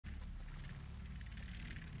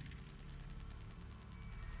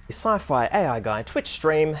Sci-Fi AI Guy Twitch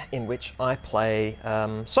stream in which I play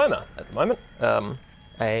SOMA at the moment,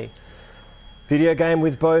 a video game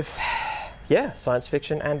with both, science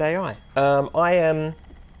fiction and AI. I am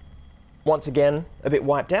once again a bit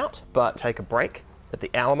wiped out, but take a break at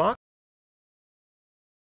the hour mark.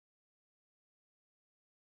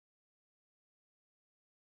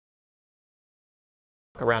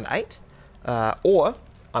 Around 8, or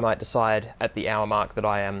I might decide at the hour mark that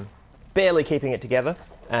I am barely keeping it together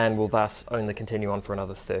and will thus only continue on for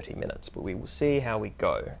another 30 minutes, but we will see how we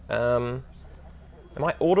go. Am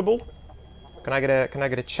I audible? Can I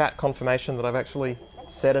get a chat confirmation that I've actually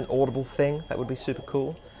said an audible thing? That would be super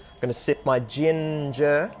cool. I'm going to sip my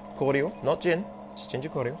ginger cordial, not gin, just ginger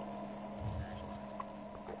cordial.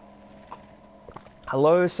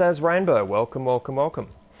 Hello, says Rainbow. Welcome, welcome, welcome.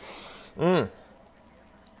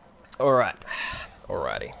 Alright,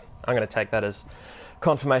 alrighty. I'm going to take that as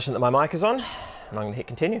confirmation that my mic is on, and I'm going to hit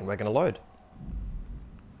continue, and we're going to load.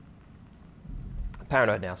 I'm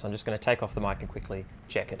paranoid now, so I'm just going to take off the mic and quickly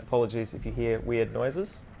check it. Apologies if you hear weird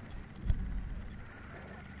noises.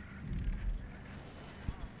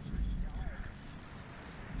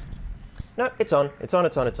 No, it's on. It's on,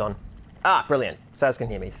 it's on, it's on. Ah, brilliant. Saz can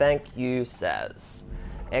hear me. Thank you, Saz.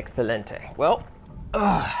 Excelente. Well,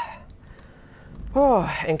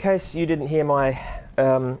 in case you didn't hear my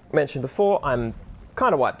mention before, I'm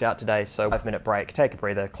kind of wiped out today, so 5-minute break, take a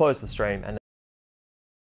breather, close the stream, and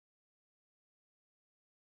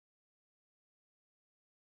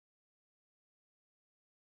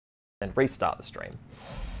then restart the stream.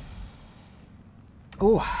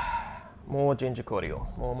 Ooh, more ginger cordial.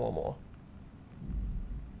 More.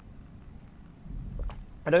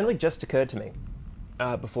 It only just occurred to me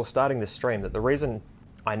before starting this stream that the reason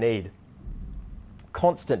I need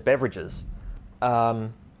constant beverages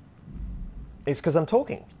is because I'm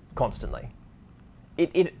talking constantly.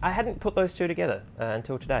 I hadn't put those two together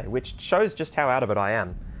until today, which shows just how out of it I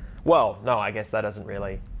am. Well, no, I guess that doesn't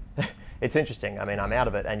really... It's interesting. I mean, I'm out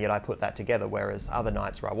of it, and yet I put that together, whereas other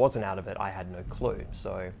nights where I wasn't out of it, I had no clue.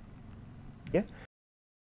 So, yeah.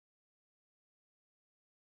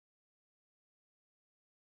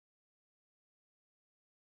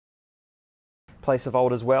 Place of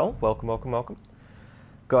old as well. Welcome, welcome, welcome.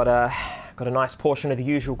 Got a nice portion of the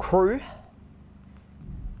usual crew.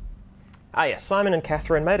 Ah yes, Simon and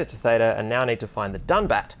Catherine made it to Theta and now need to find the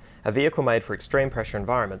Dunbat, a vehicle made for extreme pressure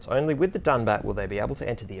environments. Only with the Dunbat will they be able to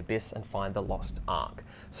enter the Abyss and find the Lost Ark.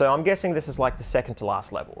 So I'm guessing this is like the second to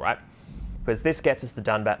last level, right? Because this gets us the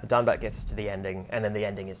Dunbat gets us to the ending, and then the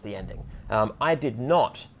ending is the ending. I did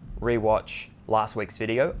not rewatch last week's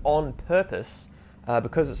video on purpose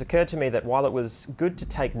because it's occurred to me that while it was good to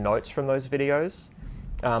take notes from those videos,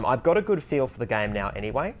 I've got a good feel for the game now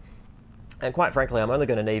anyway. And quite frankly, I'm only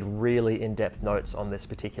going to need really in-depth notes on this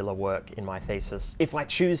particular work in my thesis if I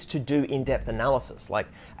choose to do in-depth analysis, like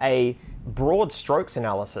a broad strokes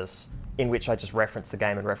analysis in which I just reference the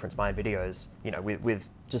game and reference my own videos, you know, with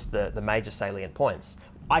just the major salient points.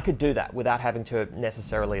 I could do that without having to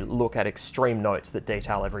necessarily look at extreme notes that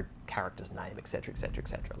detail every character's name, etc., etc.,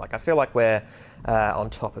 etc. Like, I feel like we're on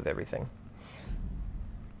top of everything.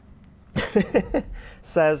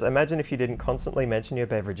 Says, imagine if you didn't constantly mention your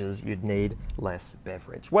beverages, you'd need less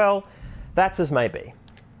beverage. Well, that's as may be.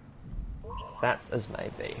 That's as may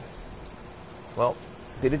be. Well,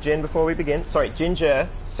 bit of gin before we begin. Sorry, ginger.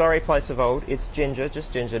 Sorry, place of old. It's ginger,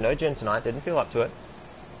 just ginger. No gin tonight. Didn't feel up to it.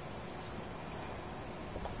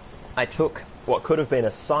 I took what could have been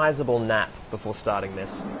a sizable nap before starting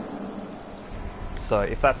this. So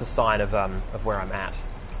if that's a sign of where I'm at.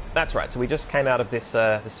 That's right, so we just came out of this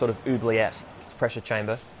this sort of oubliette pressure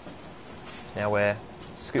chamber. Now we're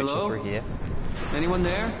scooching through here. Anyone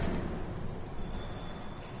there?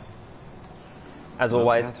 As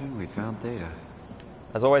always, Catherine, we found Theta.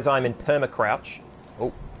 As always, I'm in perma-crouch.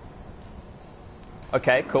 Oh.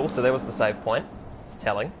 Okay, cool, so there was the save point. It's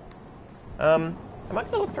telling. Am I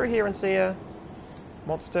going to look through here and see a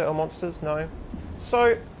monster or monsters? No.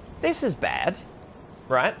 So, this is bad,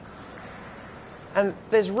 right? And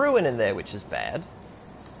there's ruin in there, which is bad.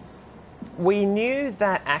 We knew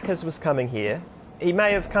that Akers was coming here. He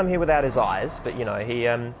may have come here without his eyes, but you know,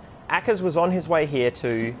 Akers was on his way here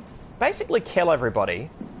to basically kill everybody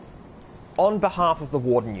on behalf of the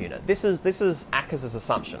Warden unit. This is Akers'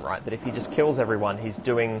 assumption, right? That if he just kills everyone, he's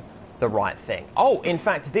doing the right thing. Oh, in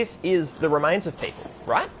fact, this is the remains of people,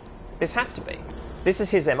 right? This has to be. This is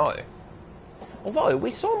his MO. Although,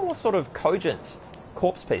 we saw more sort of cogent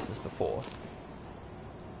corpse pieces before.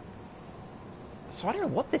 So I don't know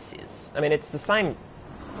what this is. I mean, it's the same...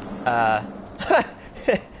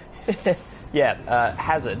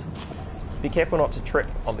 hazard. Be careful not to trip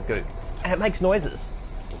on the goop. And it makes noises.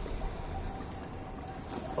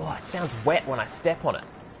 Oh, it sounds wet when I step on it.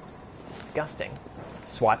 It's disgusting.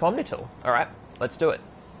 Swipe Omnitool. Alright, let's do it.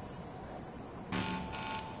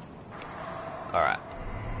 Alright.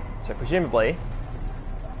 So presumably,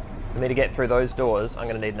 for me to get through those doors, I'm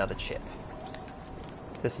going to need another chip.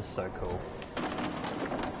 This is so cool.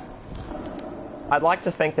 I'd like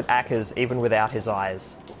to think that Ackers, even without his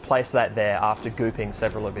eyes, placed that there after gooping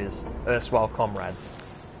several of his erstwhile comrades.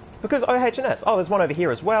 Because OH&S, oh, there's one over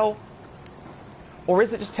here as well. Or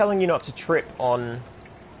is it just telling you not to trip on...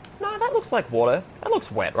 No, that looks like water. That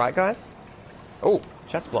looks wet, right, guys? Oh,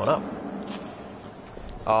 chat's blown up.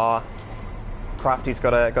 Ah, Crafty's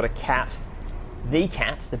got a cat. The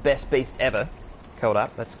cat, the best beast ever. Curled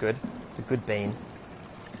up, that's good. It's a good bean.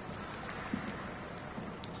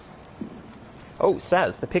 Oh,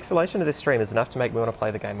 Saz, the pixelation of this stream is enough to make me want to play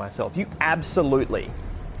the game myself. You absolutely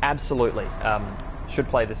should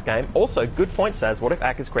play this game. Also, good point, Saz. What if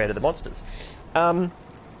Ackers created the monsters? I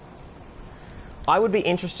would be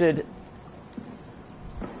interested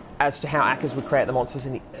as to how Ackers would create the monsters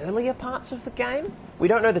in the earlier parts of the game. We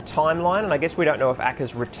don't know the timeline, and I guess we don't know if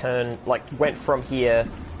Ackers went from here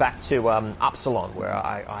back to Upsilon, where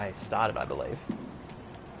I started, I believe.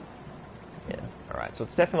 Yeah, alright, so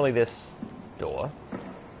it's definitely this door,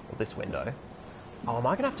 or this window. Oh, am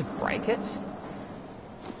I going to have to break it?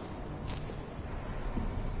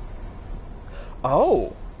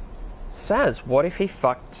 Oh! Saz, what if he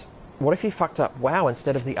fucked up WoW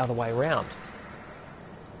instead of the other way around?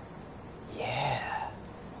 Yeah.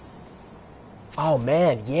 Oh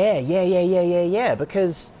man, yeah,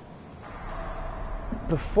 because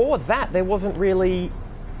before that there wasn't really...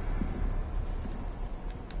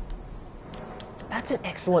 That's an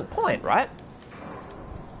excellent point, right?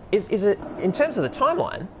 Is it, in terms of the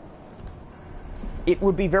timeline, it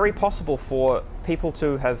would be very possible for people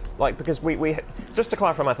to have, like, because we just to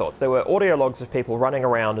clarify my thoughts, there were audio logs of people running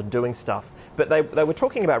around and doing stuff, but they were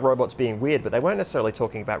talking about robots being weird, but they weren't necessarily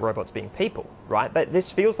talking about robots being people, right? This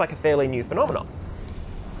feels like a fairly new phenomenon.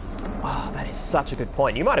 Oh, that is such a good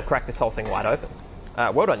point. You might have cracked this whole thing wide open.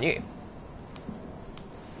 Well done, you.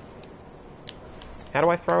 How do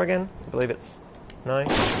I throw again? I believe it's... No?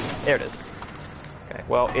 There it is. Okay,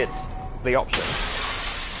 well, it's the option.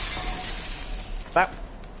 That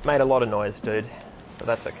made a lot of noise, dude, but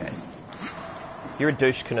that's okay. You're a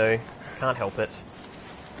douche canoe. Can't help it.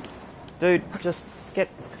 Dude, just get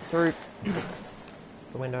through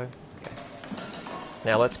the window. Okay.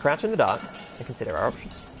 Now let's crouch in the dark and consider our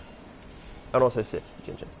options. And also sit,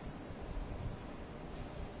 Ginger.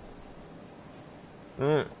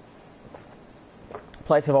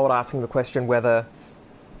 Place of old asking the question whether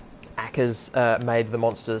Ackers made the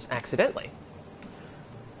monsters accidentally.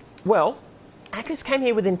 Well, Ackers came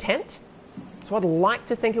here with intent, so I'd like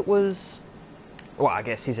to think it was... Well, I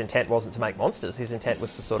guess his intent wasn't to make monsters. His intent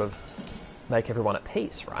was to sort of make everyone at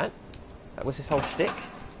peace, right? That was his whole shtick.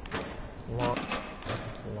 Locked.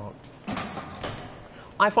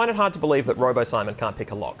 I find it hard to believe that Robo-Simon can't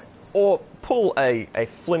pick a lock. Or pull a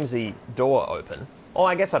flimsy door open. Oh,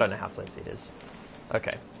 I guess I don't know how flimsy it is.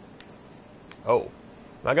 Okay. Oh.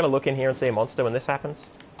 Am I going to look in here and see a monster when this happens?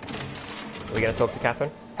 Are we going to talk to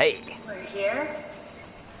Catherine? Hey! We're here?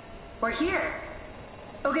 We're here!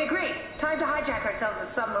 Okay, great. Time to hijack ourselves a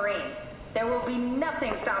submarine. There will be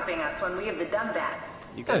nothing stopping us when we have the Dunbat.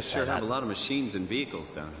 You guys sure have a lot of machines and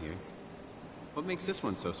vehicles down here. What makes this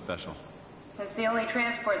one so special? It's the only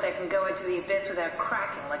transport that can go into the abyss without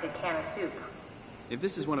cracking like a can of soup. If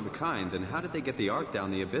this is one of a kind, then how did they get the Ark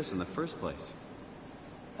down the abyss in the first place?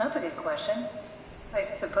 That's a good question. I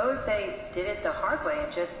suppose they did it the hard way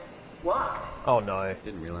and just walked. Oh no.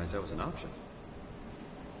 Didn't realize that was an option.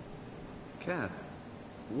 Kath,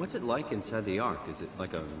 what's it like inside the Ark? Is it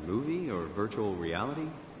like a movie or virtual reality?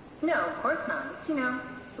 No, of course not. It's,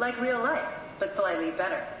 like real life, but slightly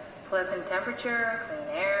better. Pleasant temperature, clean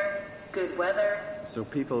air, good weather. So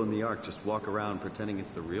people in the Ark just walk around pretending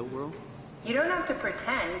it's the real world? You don't have to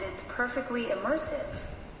pretend, it's perfectly immersive.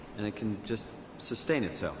 And it can just sustain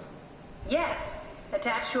itself? Yes.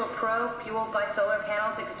 Attached to a probe fueled by solar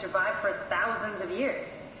panels, it could survive for thousands of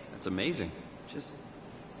years. That's amazing. Just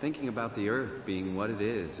thinking about the Earth being what it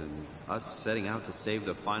is and us setting out to save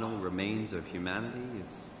the final remains of humanity,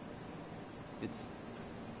 it's...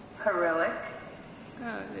 Heroic.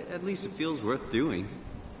 At least it feels worth doing.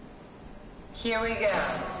 Here we go.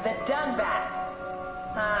 The Dunbat.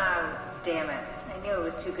 Ah, damn it. I knew it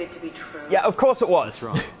was too good to be true. Yeah, of course it was. What's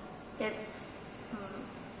wrong?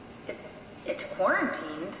 It's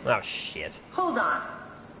quarantined. Oh, shit. Hold on.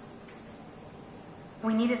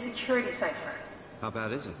 We need a security cipher. How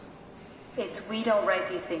bad is it? It's we don't write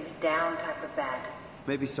these things down type of bad.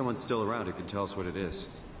 Maybe someone's still around who can tell us what it is.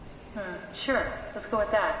 Sure, let's go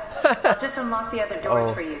with that. I'll just unlock the other doors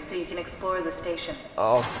Oh. for you so you can explore the station.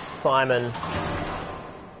 Oh, Simon.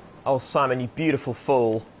 Oh, Simon, you beautiful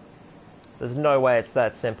fool. There's no way it's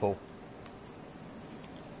that simple.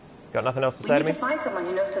 Got nothing else to We say need to to me? find someone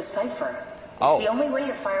who knows the cipher. It's Oh. the only way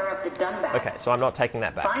to fire up the Dunbat. Okay, so I'm not taking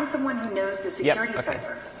that back. Find someone who knows the security okay.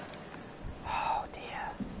 cipher. Oh, dear.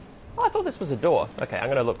 Oh, I thought this was a door. Okay, I'm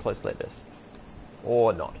going to look closely at this.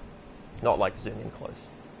 Or not. Not like zoom in close.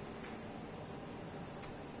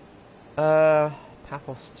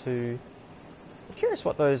 Pathos 2. I'm curious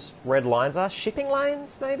what those red lines are. Shipping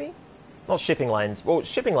lanes, maybe? Not shipping lanes. Well,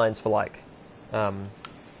 shipping lanes for like... well,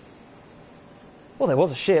 there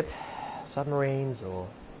was a ship. Submarines or...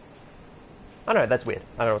 I don't know, that's weird.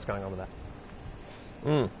 I don't know what's going on with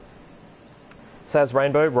that. Says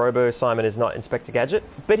Rainbow, Robo Simon is not Inspector Gadget,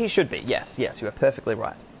 but he should be. Yes, you are perfectly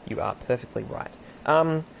right. You are perfectly right.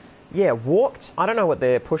 Yeah, walked. I don't know what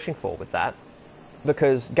they're pushing for with that,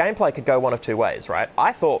 because gameplay could go one of two ways, right?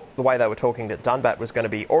 I thought the way they were talking that Dunbat was going to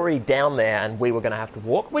be already down there and we were going to have to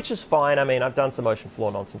walk, which is fine. I mean, I've done some ocean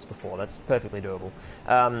floor nonsense before. That's perfectly doable.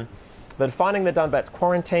 But finding the Dunbat's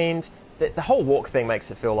quarantined, the whole walk thing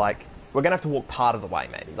makes it feel like we're going to have to walk part of the way,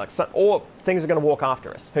 maybe. Or things are going to walk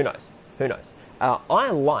after us. Who knows? Who knows? I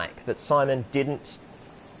like that Simon didn't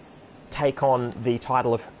take on the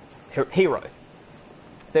title of hero.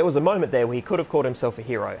 There was a moment there where he could have called himself a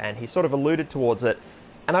hero, and he sort of alluded towards it.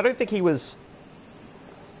 And I don't think he was...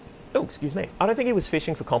 Oh, excuse me. I don't think he was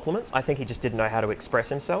fishing for compliments. I think he just didn't know how to express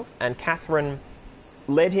himself. And Catherine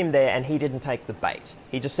led him there, and he didn't take the bait.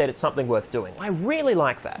 He just said it's something worth doing. I really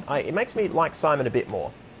like that. It makes me like Simon a bit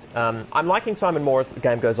more. I'm liking Simon more as the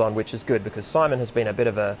game goes on, which is good, because Simon has been a bit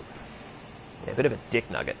of a dick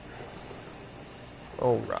nugget.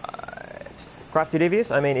 Alright. Crafty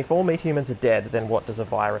Devious, I mean, if all meat humans are dead, then what does a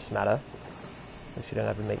virus matter? Unless you don't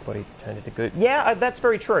have a meat body turned into goo. Yeah, that's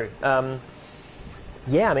very true.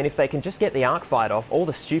 Yeah, I mean, if they can just get the Ark fight off, all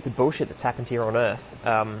the stupid bullshit that's happened here on Earth.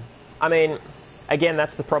 I mean, again,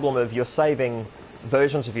 that's the problem of you're saving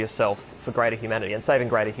versions of yourself for greater humanity, and saving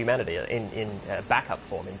greater humanity in backup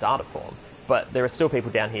form, in data form. But there are still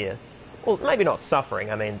people down here, well, maybe not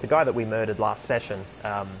suffering. I mean, the guy that we murdered last session,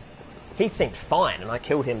 he seemed fine, and I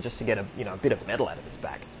killed him just to get a bit of metal out of his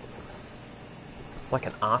back. Like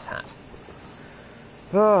an arsehat.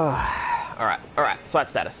 Alright, site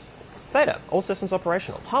status. Theta, all systems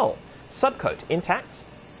operational. Hull, subcoat, intact.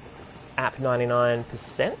 App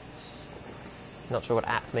 99%. Not sure what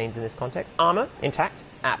app means in this context. Armor, intact.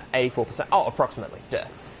 App 84%. Oh, approximately. Duh.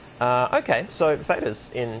 Okay, so Theta's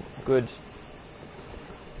in good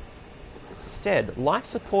stead. Life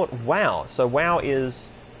support, WoW. So WoW is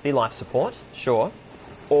the life support, sure.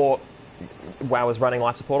 Or WoW is running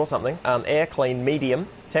life support or something. Air, clean, medium.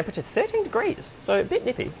 Temperature 13 degrees. So a bit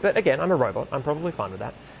nippy. But again, I'm a robot. I'm probably fine with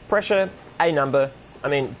that. Pressure, a number. I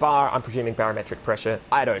mean, I'm presuming barometric pressure.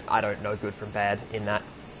 I don't know good from bad in that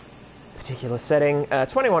particular setting.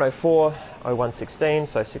 2104, 0116,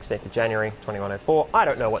 so 16th of January, 2104. I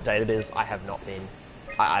don't know what date it is. I have not been...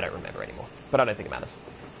 I don't remember anymore. But I don't think it matters.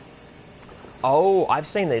 Oh, I've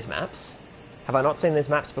seen these maps. Have I not seen these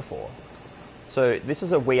maps before? So this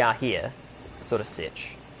is a we are here sort of sitch.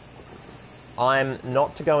 I'm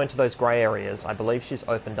not to go into those grey areas. I believe she's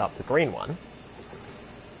opened up the green one.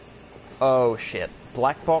 Oh shit.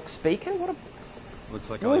 Black box beacon? What a...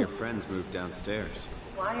 Looks like all your friends moved downstairs.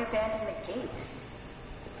 Why abandon the gate?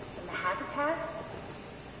 In the habitat?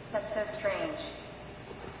 That's so strange.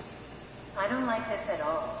 I don't like this at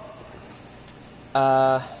all.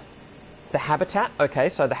 The habitat? Okay,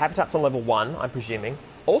 so the habitat's on level 1, I'm presuming.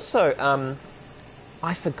 Also,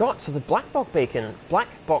 I forgot, so the black box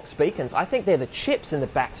beacons, I think they're the chips in the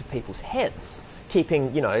backs of people's heads,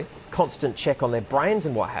 keeping, constant check on their brains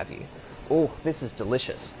and what have you. Oh, this is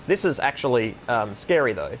delicious. This is actually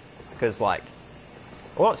scary, though, because, well,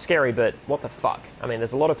 not scary, but what the fuck? I mean,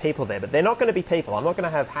 there's a lot of people there, but they're not going to be people. I'm not going to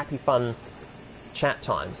have happy, fun chat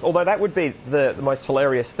times. Although that would be the most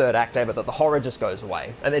hilarious third act ever, that the horror just goes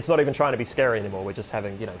away. And it's not even trying to be scary anymore. We're just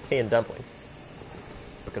having, tea and dumplings.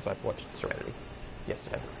 Because I've watched Serenity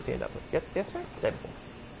yesterday. Tea and dumplings. Yesterday? Day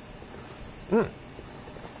before.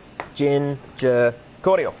 Ginger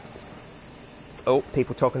cordial. Oh,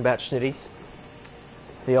 people talking about schnitties.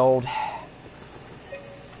 The old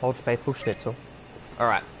faithful schnitzel.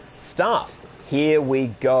 Alright. Staff. Here we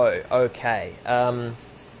go. Okay.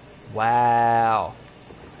 Wow.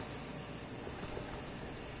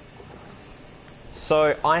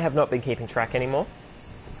 So, I have not been keeping track anymore.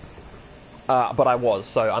 but I was,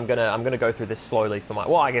 so I'm gonna go through this slowly for my.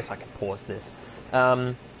 Well, I guess I can pause this.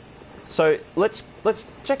 So let's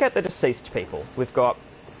check out the deceased people. We've got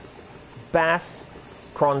Bass,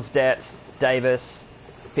 Kronsdet, Davis,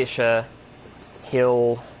 Fisher,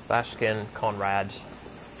 Hill, Bashkin, Conrad,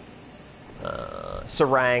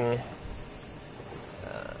 Sarang,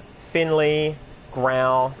 Finley,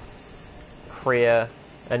 Grau, Krier,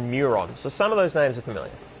 and Muron. So some of those names are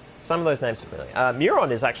familiar.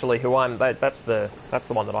 Muron is actually who I'm. That's the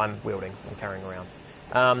one that I'm wielding and carrying around.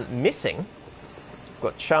 Missing. We've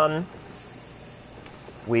got Chun.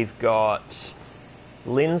 We've got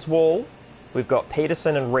Linswall. We've got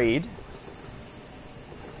Peterson and Reed.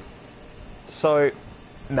 So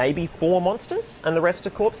maybe 4 monsters and the rest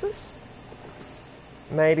are corpses.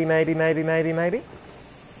 Maybe.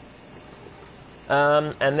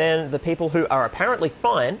 And then the people who are apparently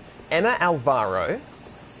fine: Emma Alvaro,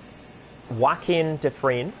 Joaquin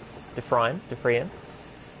Defrian,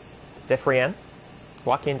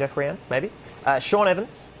 Joaquin Defrian, maybe. Sean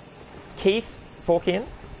Evans, Keith Forkian,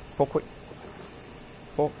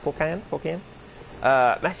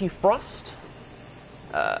 Matthew Frost,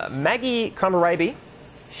 Maggie Komarabi.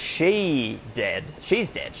 She's dead. She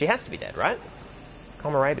has to be dead, right?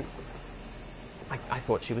 Komarabi. I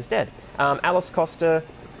thought she was dead. Alice Costa,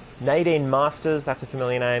 Nadine Masters, that's a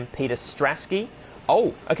familiar name. Peter Strasky.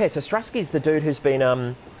 Oh, okay, so Strasky's the dude who's been,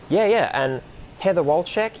 and Heather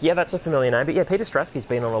Walczak, yeah, that's a familiar name, but yeah, Peter Strasky's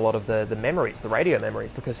been on a lot of the memories, the radio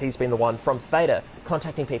memories, because he's been the one from Theta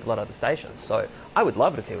contacting people at other stations, so I would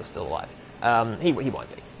love it if he was still alive. He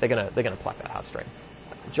won't be. They're gonna pluck that heartstring.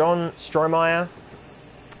 John Strohmeyer,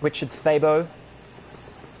 Richard Thabo.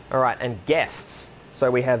 Alright, and guests. So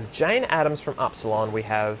we have Jane Adams from Upsilon, we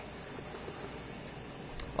have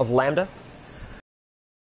of Lambda,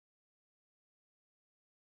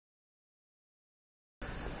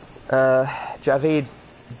 Javid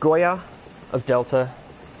Goya of Delta,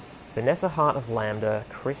 Vanessa Hart of Lambda,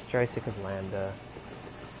 Chris Joseph of Lambda,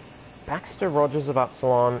 Baxter Rogers of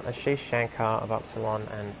Upsilon, Ashish Shankar of Upsilon,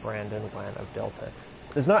 and Brandon Wan of Delta.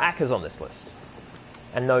 There's no Ackers on this list.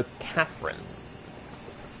 And no Catherine.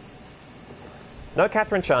 No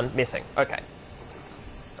Catherine Chun, missing. Okay.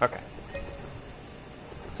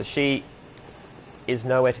 So she is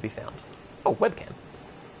nowhere to be found. Oh, webcam.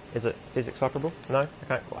 Is it physics operable? No?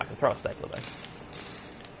 Okay, well, I can throw a stapler though.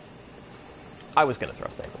 I was going to throw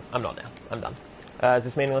a stapler. I'm not now. I'm done. Is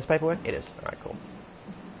this meaningless paperwork? It is. Alright, cool.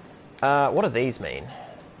 What do these mean?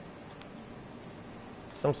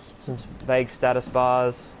 Some vague status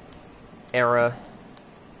bars. Error.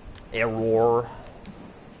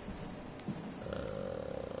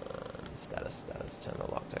 Status, terminal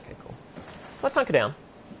locked. Okay, cool. Let's hunker down.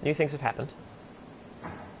 New things have happened.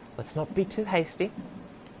 Let's not be too hasty.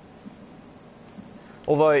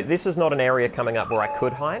 Although, this is not an area coming up where I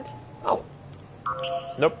could hide. Oh.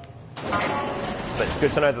 Nope. But it's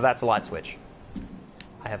good to know that that's a light switch.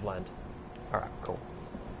 I have learned. Alright, cool.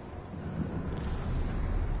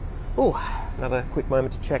 Ooh, another quick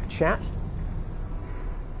moment to check chat.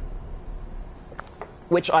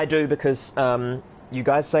 Which I do because you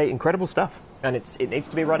guys say incredible stuff. And it needs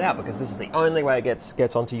to be read out because this is the only way it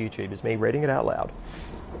gets onto YouTube, is me reading it out loud.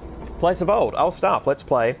 Place of Old. I'll start. Let's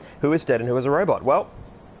play Who is Dead and Who is a Robot. Well,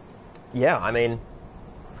 yeah, I mean,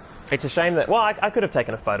 it's a shame that... Well, I could have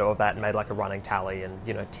taken a photo of that and made like a running tally and,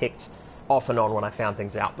 you know, ticked off and on when I found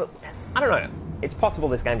things out. But, I don't know. It's possible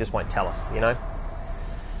this game just won't tell us, you know?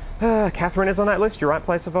 Catherine is on that list. You're right,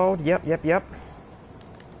 Place of Old. Yep.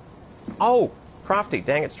 Oh, Crafty.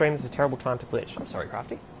 Dang it, stream. This is a terrible time to glitch. I'm sorry,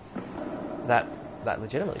 Crafty. That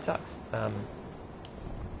legitimately sucks.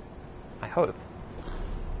 I hope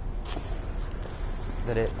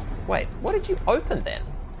that it... Wait, what did you open then?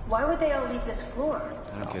 Why would they all leave this floor?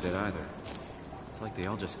 I don't get it either. It's like they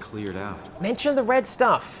all just cleared out. Mention the red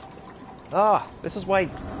stuff! Ah, this is why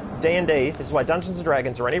D&D, this is why Dungeons &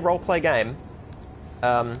 Dragons or any roleplay game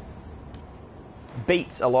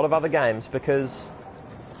beats a lot of other games, because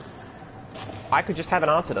I could just have an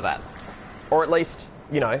answer to that. Or at least,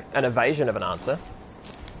 you know, an evasion of an answer.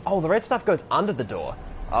 Oh, the red stuff goes under the door.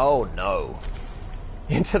 Oh no.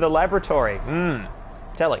 Into the laboratory.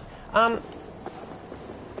 Telling. I'm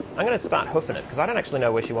going to start hoofing it, because I don't actually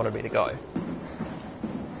know where she wanted me to go.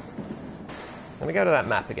 Let me go to that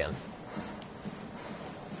map again.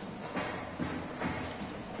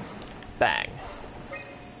 Bang.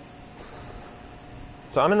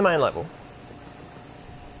 So I'm in the main level.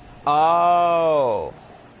 Oh!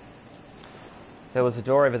 There was a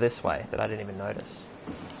door over this way that I didn't even notice.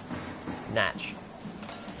 Natch.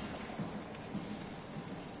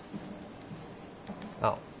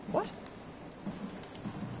 Oh. What?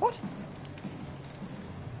 What?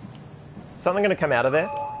 something going to come out of there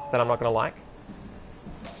that I'm not going to like.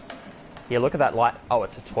 Yeah, look at that light. Oh,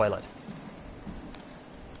 it's a toilet.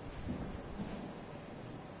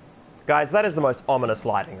 Guys, that is the most ominous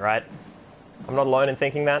lighting, right? I'm not alone in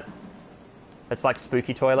thinking that. It's like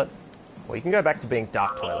spooky toilet. Well, you can go back to being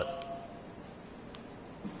dark toilet.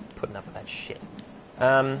 Putting up with that shit.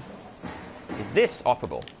 Is this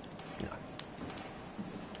operable? No.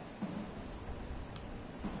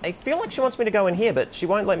 I feel like she wants me to go in here, but she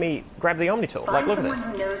won't let me grab the Omni tool. Like, look at this. Find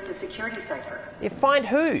someone who knows the security cipher. Yeah, find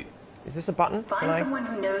who? Is this a button? Find someone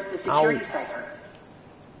who knows the security cipher.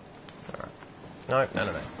 Alright.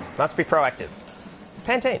 No. Must be proactive.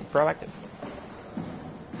 Pantene, proactive.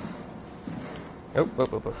 Oh.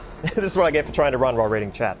 This is what I get for trying to run while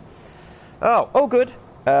reading chat. Oh, good.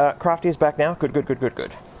 Crafty's back now. Good.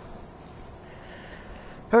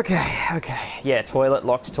 Okay. Yeah, toilet,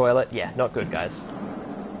 locked toilet. Yeah, not good, guys.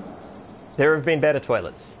 There have been better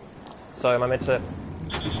toilets. So am I meant to...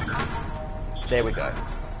 There we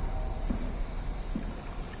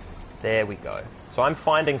go. So I'm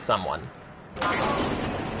finding someone.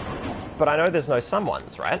 But I know there's no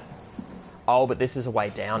someones, right? Oh, but this is a way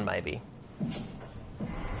down, maybe.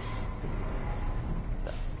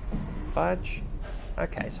 Fudge.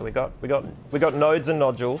 Okay, so we got nodes and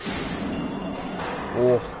nodules.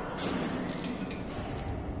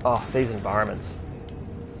 Oh, these environments.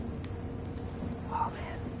 Oh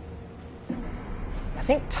man. I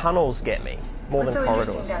think tunnels get me more than corridors.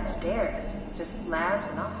 What's so interesting downstairs? Just labs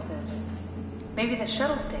and offices. Maybe the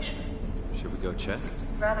shuttle station. Should we go check?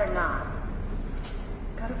 Rather not.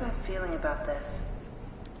 Got a bad feeling about this.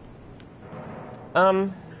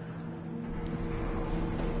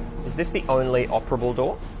 Is this the only operable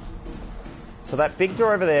door? So that big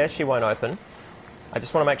door over there, she won't open. I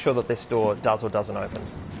just want to make sure that this door does or doesn't open.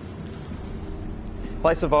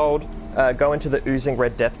 Place of old, go into the oozing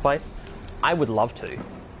red death place. I would love to.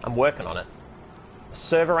 I'm working on it.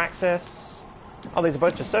 Server access. Oh, these are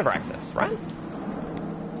both just server access, right?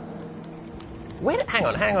 Hang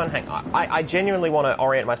on. I genuinely want to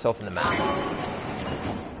orient myself in the map.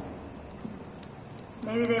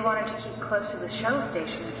 Maybe they wanted to keep close to the shuttle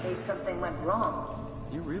station in case something went wrong.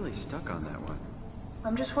 You're really stuck on that one.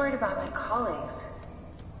 I'm just worried about my colleagues.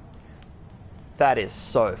 That is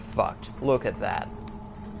so fucked. Look at that.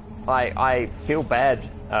 I feel bad.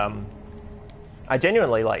 I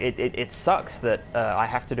genuinely, like, it sucks that I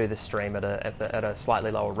have to do this stream at a slightly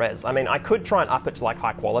lower res. I mean, I could try and up it to, like,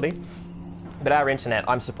 high quality, but our internet,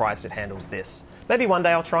 I'm surprised it handles this. Maybe one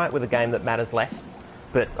day I'll try it with a game that matters less,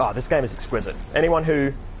 but, this game is exquisite. Anyone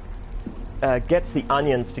who gets the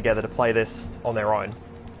onions together to play this on their own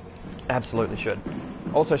absolutely should.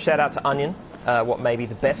 Also, shout out to Onion, what may be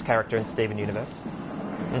the best character in Steven Universe.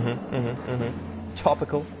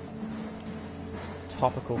 Topical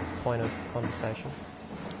point of conversation.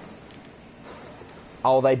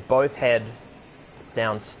 Oh, they both head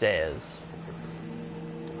downstairs.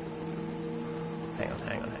 Hang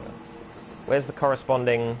on. Where's the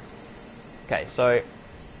corresponding... Okay, so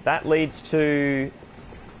that leads to...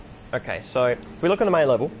 Okay, so if we look on the main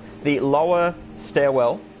level, the lower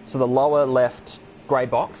stairwell, so the lower left grey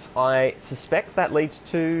box, I suspect that leads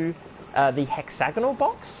to the hexagonal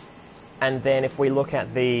box. And then if we look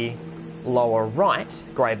at the lower right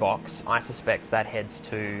grey box, I suspect that heads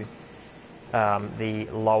to the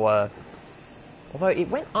lower... Although it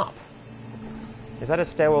went up. Is that a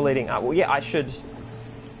stairwell leading up? Well, yeah, I should...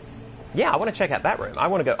 Yeah, I want to check out that room. I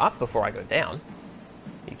want to go up before I go down.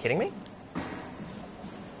 Are you kidding me?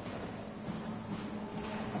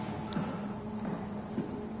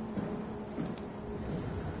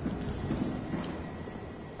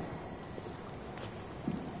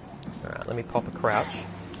 Alright, let me pop a crouch.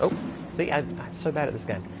 Oh, see, I'm so bad at this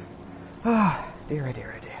game. Ah, dear.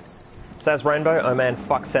 Says Rainbow, oh man,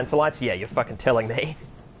 fuck Sensorites. Yeah, you're fucking telling me.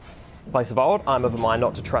 Place of old, I'm of a mind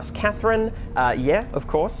not to trust Catherine. Yeah, of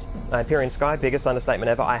course. Empyrean Sky, biggest understatement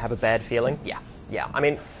ever. I have a bad feeling. Yeah. I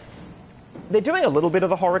mean, they're doing a little bit of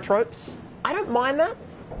the horror tropes. I don't mind that.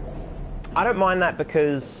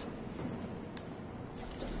 Because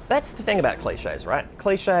that's the thing about cliches, right?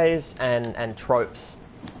 Cliches and tropes,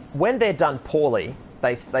 when they're done poorly,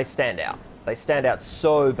 they stand out. They stand out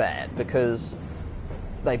so bad because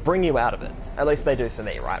they bring you out of it. At least they do for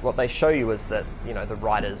me, right? What they show you is that, you know, the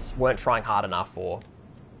writers weren't trying hard enough, or...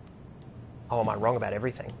 Oh, am I wrong about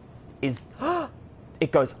everything?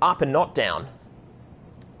 It goes up and not down.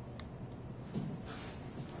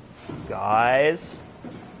 Guys.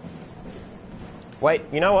 Wait,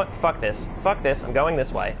 you know what? Fuck this. I'm going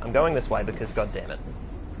this way. Because, god damn it.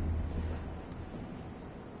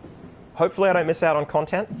 Hopefully I don't miss out on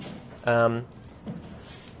content.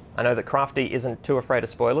 I know that Crafty isn't too afraid of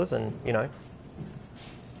spoilers, and, you know.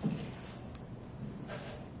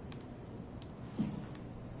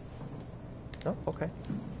 Oh, okay.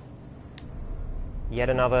 Yet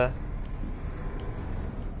another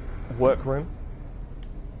workroom.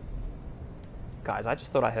 Guys, I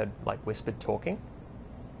just thought I heard, like, whispered talking.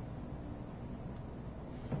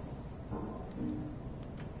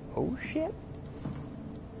 Oh, shit.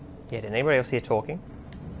 Yeah, did anybody else hear talking?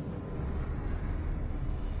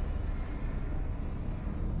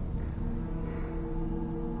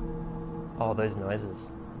 Oh, those noises.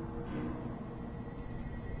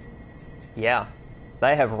 Yeah,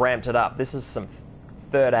 they have ramped it up. This is some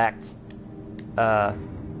third act,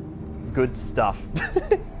 good stuff.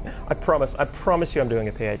 I promise you I'm doing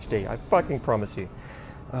a PhD. I fucking promise you.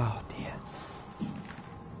 Oh, dear.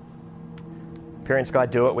 Appearance Guy,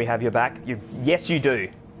 do it. We have your back. Yes, you do.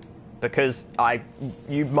 Because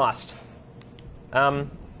you must.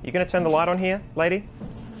 You gonna turn the light on here, lady?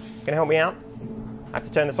 Gonna help me out? I have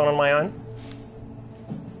to turn this on my own?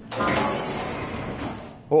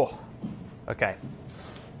 Oh, okay.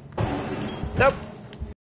 Nope.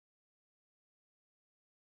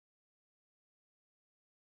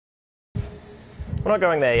 We're not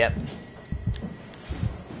going there yet.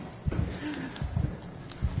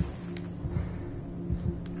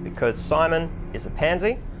 Because Simon is a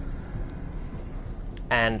pansy,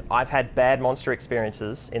 and I've had bad monster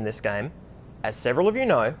experiences in this game, as several of you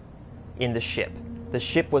know, in the ship. The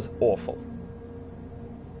ship was awful.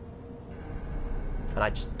 And I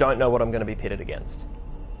just don't know what I'm going to be pitted against.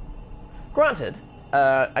 Granted,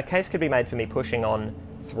 a case could be made for me pushing on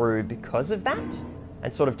through because of that,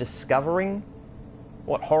 and sort of discovering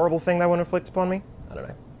what horrible thing they want to inflict upon me. I don't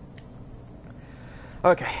know.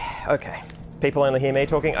 Okay. People only hear me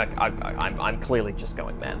talking. I'm clearly just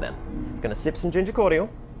going mad then. I'm going to sip some ginger cordial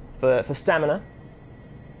for stamina.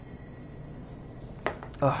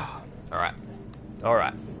 Oh, alright.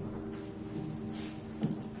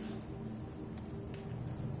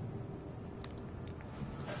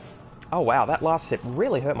 Oh wow, that last sip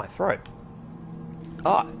really hurt my throat.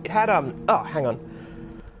 Oh, it had oh, hang on,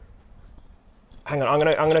 I'm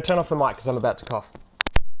gonna turn off the mic because I'm about to cough.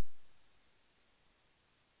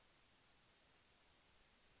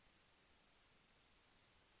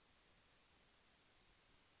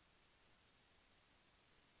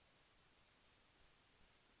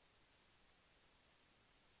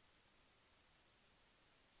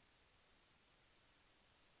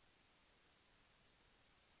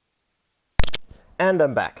 And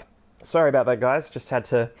I'm back. Sorry about that, guys. Just had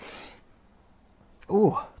to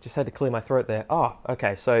clear my throat there. Oh,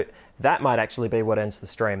 okay, so that might actually be what ends the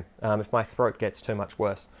stream, if my throat gets too much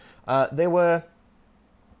worse. There were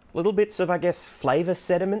little bits of, I guess, flavour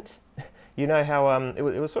sediment. You know how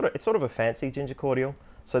it's sort of a fancy ginger cordial,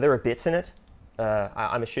 so there are bits in it.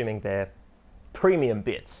 I'm assuming they're premium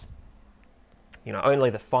bits. You know,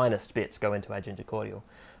 only the finest bits go into our ginger cordial.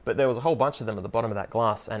 But there was a whole bunch of them at the bottom of that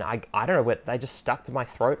glass, and I don't know what, they just stuck to my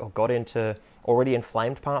throat or got into already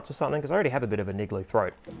inflamed parts or something, because I already have a bit of a niggly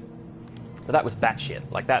throat. But that was batshit.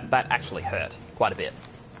 Like, that actually hurt quite a bit.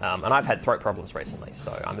 And I've had throat problems recently,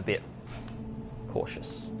 so I'm a bit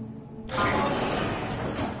cautious.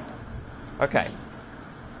 Okay.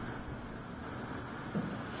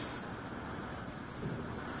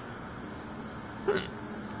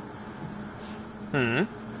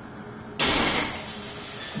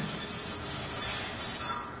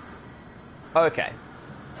 Okay,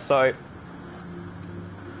 so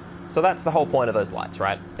that's the whole point of those lights,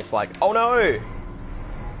 right? It's like, oh no!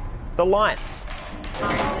 The lights!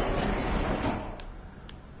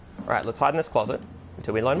 Alright, let's hide in this closet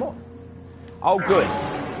until we learn more. Oh, good.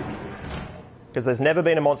 Because there's never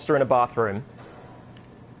been a monster in a bathroom.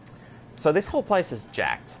 So this whole place is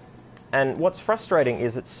jacked. And what's frustrating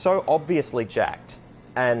is it's so obviously jacked,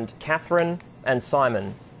 and Catherine and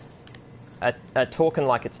Simon are talking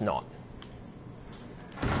like it's not.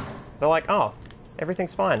 They're like, oh,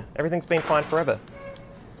 everything's fine. Everything's been fine forever.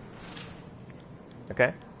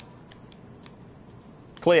 Okay.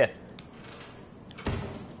 Clear.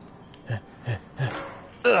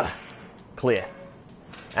 Ugh. Clear.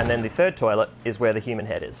 And then the third toilet is where the human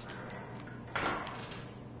head is.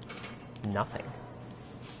 Nothing.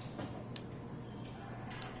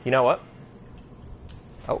 You know what?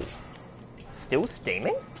 Oh. Still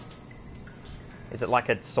steaming? Is it like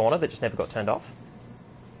a sauna that just never got turned off?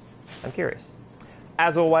 I'm curious.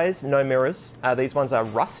 As always, no mirrors. These ones are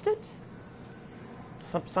rusted?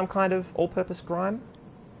 Some kind of all-purpose grime?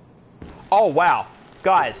 Oh, wow.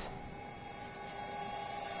 Guys.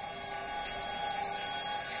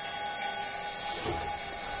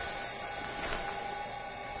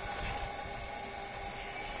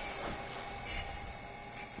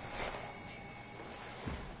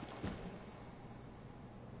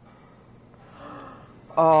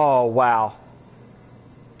 Oh, wow.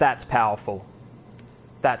 That's powerful.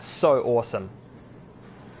 That's so awesome.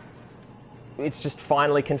 It's just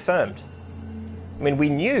finally confirmed. I mean, we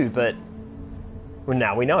knew, but well,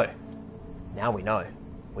 now we know. Now we know.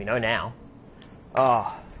 We know now.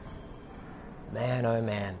 Oh. Man, oh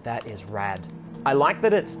man, that is rad. I like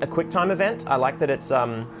that it's a QuickTime event. I like that it's,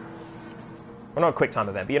 well, not a QuickTime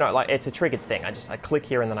event, but you know, like, it's a triggered thing. I click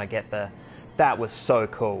here and then I get the, that was so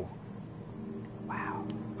cool. Wow.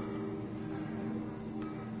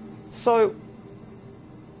 So,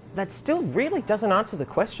 that still really doesn't answer the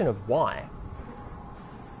question of why.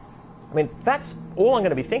 I mean, that's all I'm going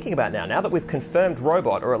to be thinking about now. Now that we've confirmed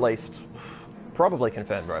robot, or at least probably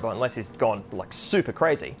confirmed robot, unless he's gone like super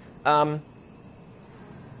crazy.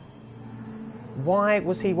 Why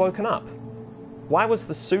was he woken up? Why was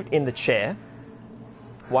the suit in the chair?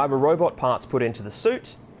 Why were robot parts put into the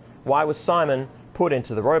suit? Why was Simon put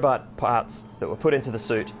into the robot parts that were put into the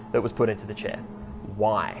suit that was put into the chair?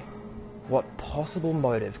 Why? What possible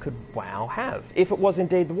motive could WoW have? If it was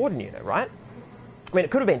indeed the Warden unit, right? I mean,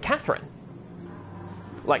 it could have been Catherine.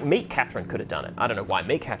 Like, Meet Catherine could have done it. I don't know why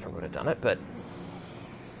Meet Catherine would have done it, but...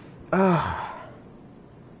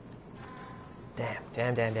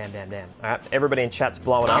 Damn. Alright, everybody in chat's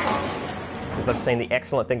blowing up because I've seen the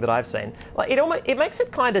excellent thing that I've seen. Like, it makes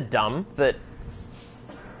it kind of dumb that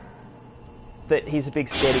he's a big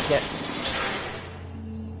scaredy cat.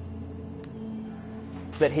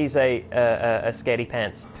 That he's a scaredy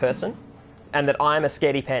pants person, and that I'm a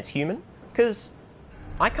scaredy pants human, because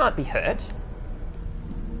I can't be hurt.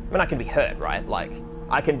 I mean, I can be hurt, right? Like,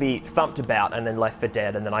 I can be thumped about and then left for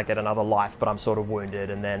dead, and then I get another life, but I'm sort of wounded,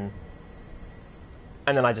 and then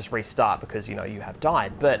I just restart because, you know, you have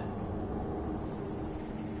died. But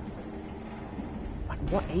like,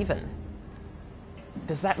 what even?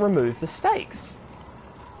 Does that remove the stakes?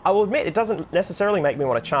 I will admit, it doesn't necessarily make me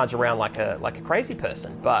want to charge around like a crazy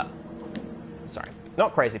person, but... Sorry,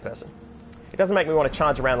 not crazy person. It doesn't make me want to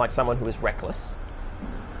charge around like someone who is reckless.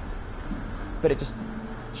 But it just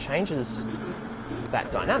changes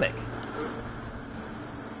that dynamic.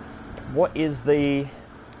 What is the...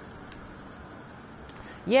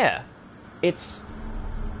 Yeah, it's...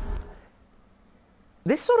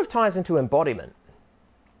 This sort of ties into embodiment,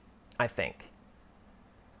 I think.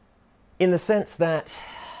 In the sense that,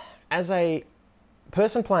 as a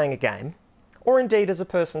person playing a game, or indeed as a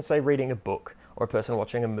person, say, reading a book, or a person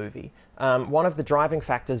watching a movie, one of the driving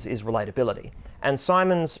factors is relatability. And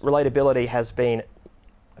Simon's relatability has been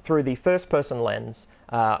through the first-person lens,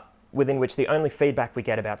 within which the only feedback we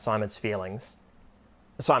get about Simon's feelings,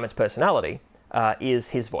 Simon's personality, is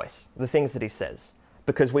his voice, the things that he says,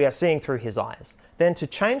 because we are seeing through his eyes. Then to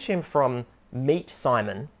change him from Meet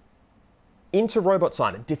Simon into Robot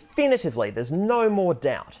Simon, definitively, there's no more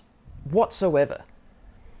doubt whatsoever.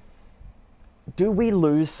 Do we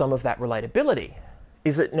lose some of that relatability?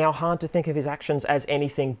 Is it now hard to think of his actions as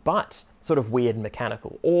anything but sort of weird and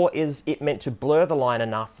mechanical? Or is it meant to blur the line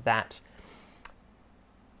enough that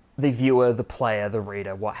the viewer, the player, the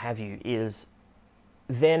reader, what have you, is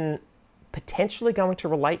then potentially going to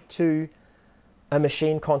relate to a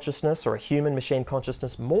machine consciousness or a human machine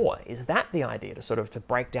consciousness more? Is that the idea, to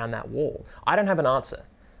break down that wall? I don't have an answer.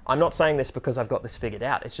 I'm not saying this because I've got this figured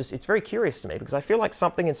out. It's just, it's very curious to me because I feel like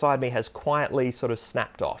something inside me has quietly sort of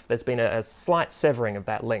snapped off. There's been a slight severing of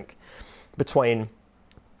that link between,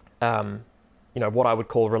 what I would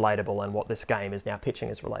call relatable and what this game is now pitching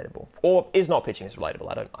as relatable, or is not pitching as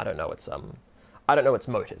relatable. I don't know its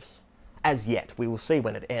motives as yet. We will see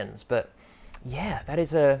when it ends. But yeah,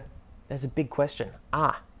 there's a big question.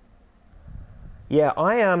 Yeah,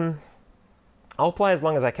 I'll play as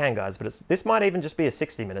long as I can, guys, but this might even just be a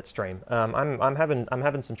 60-minute stream. I'm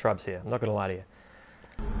having some trubs here. I'm not gonna lie to you.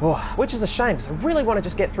 Oh, which is a shame because I really want to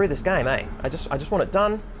just get through this game, eh? I just want it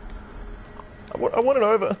done. I want it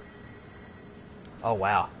over. Oh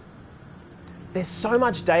wow. There's so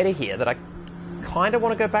much data here that I kind of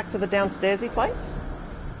want to go back to the downstairsy place.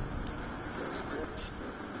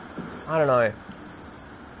 I don't know.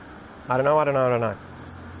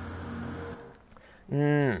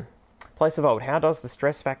 Place of Old. How does the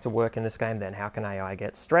stress factor work in this game then? How can AI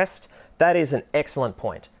get stressed? That is an excellent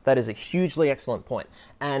point. That is a hugely excellent point.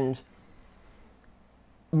 And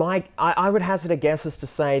I would hazard a guess as to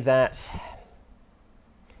say that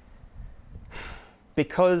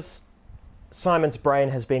because Simon's brain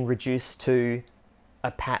has been reduced to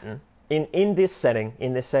a pattern, in this setting,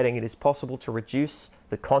 it is possible to reduce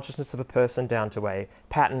the consciousness of a person down to a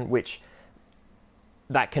pattern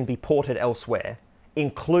that can be ported elsewhere.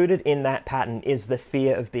 Included in that pattern is the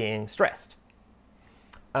fear of being stressed.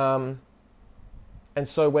 And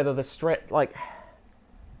so whether the stress,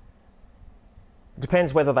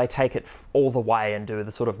 depends whether they take it all the way and do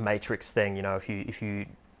the sort of Matrix thing, you know, if you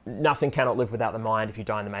nothing cannot live without the mind. If you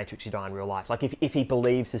die in the Matrix, you die in real life. Like, if he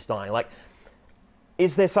believes he's dying, like,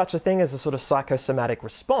 is there such a thing as a sort of psychosomatic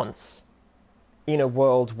response in a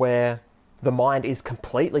world where the mind is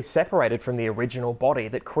completely separated from the original body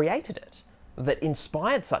that created it, that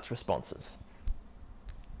inspired such responses?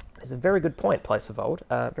 It's a very good point, Place of Old.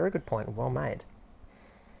 Very good point, well made.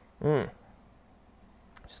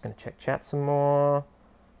 Just going to check chat some more.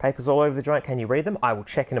 Papers all over the joint, can you read them? I will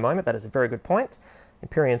check in a moment, that is a very good point.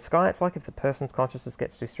 Empyrean Sky, it's like if the person's consciousness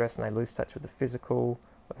gets too stressed and they lose touch with the physical,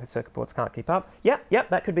 the circuit boards can't keep up. Yeah,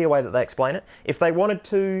 that could be a way that they explain it. If they wanted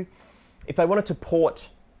to port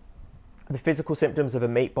the physical symptoms of a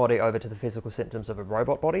meat body over to the physical symptoms of a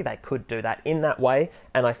robot body, they could do that in that way,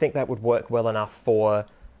 and I think that would work well enough for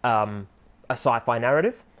a sci-fi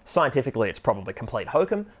narrative. Scientifically, it's probably complete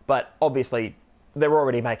hokum, but obviously they're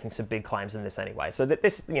already making some big claims in this anyway. So that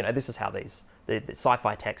this is how the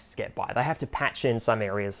sci-fi texts get by. They have to patch in some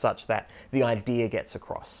areas such that the idea gets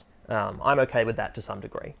across. I'm okay with that to some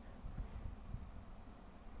degree.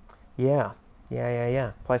 Yeah.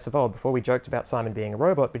 Place of Old. Before we joked about Simon being a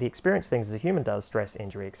robot, but he experienced things as a human does, stress,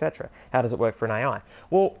 injury, etc. How does it work for an AI?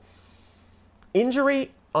 Well,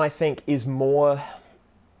 injury, I think, is more...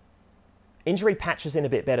 Injury patches in a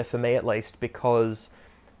bit better for me, at least, because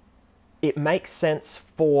it makes sense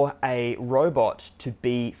for a robot to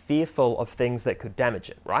be fearful of things that could damage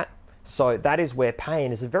it, right? So that is where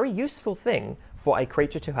pain is a very useful thing for a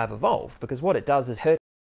creature to have evolved, because what it does is hurt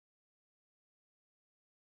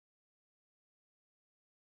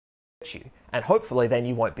you, and hopefully then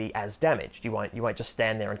you won't be as damaged. You won't just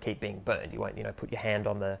stand there and keep being burned. You won't, put your hand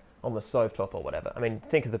on the stovetop or whatever. I mean,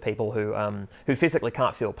 think of the people who physically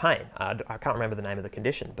can't feel pain. I can't remember the name of the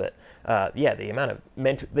condition, but yeah, the amount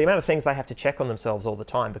of things they have to check on themselves all the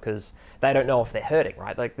time because they don't know if they're hurting,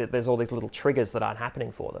 right? Like, there's all these little triggers that aren't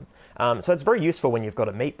happening for them. So it's very useful when you've got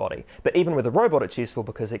a meat body. But even with a robot, it's useful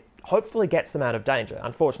because it hopefully gets them out of danger.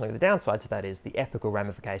 Unfortunately, the downside to that is the ethical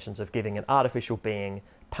ramifications of giving an artificial being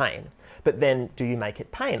pain. But then, do you make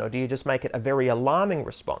it pain, or do you just make it a very alarming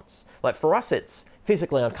response? Like, for us, it's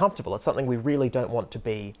physically uncomfortable. It's something we really don't want to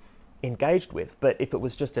be engaged with. But if it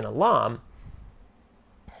was just an alarm,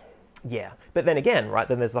 yeah. But then again, right,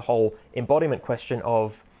 then there's the whole embodiment question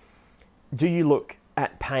of, do you look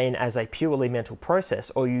at pain as a purely mental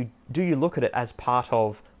process, or do you look at it as part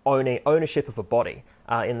of ownership of a body,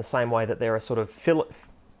 in the same way that there are sort of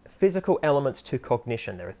physical elements to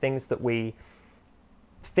cognition. There are things that we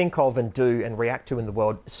think of and do and react to in the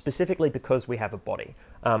world specifically because we have a body.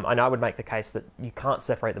 And I would make the case that you can't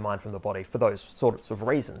separate the mind from the body for those sorts of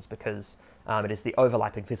reasons, because it is the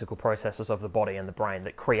overlapping physical processes of the body and the brain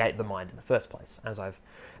that create the mind in the first place, as I've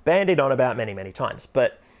bandied on about many, many times.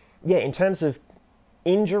 But yeah, in terms of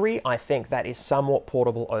injury, I think that is somewhat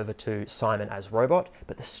portable over to Simon as robot,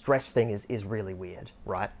 but the stress thing is really weird,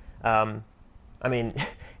 right? I mean,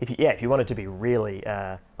 if you wanted to be really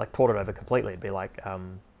like ported over completely, it'd be like,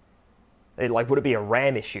 would it be a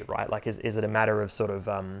RAM issue, right? Like, is it a matter of sort of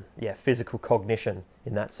physical cognition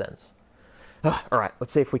in that sense? All right,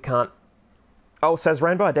 let's see if we can't. Oh, Saz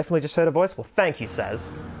Rainbow, I definitely just heard a voice. Well, thank you, Saz.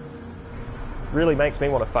 Really makes me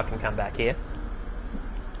want to fucking come back here.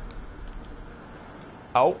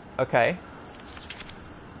 Oh, okay.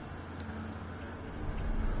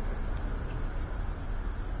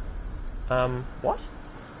 What?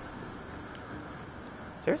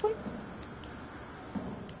 Seriously?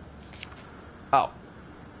 Oh.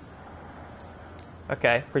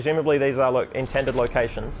 Okay, presumably these are intended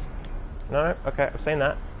locations. No, okay, I've seen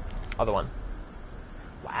that. Other one.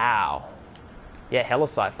 Wow. Yeah, hella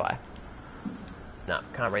sci-fi. No,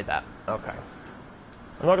 can't read that. Okay.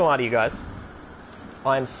 I'm not gonna lie to you guys.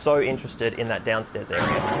 I'm so interested in that downstairs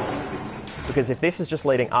area. Because if this is just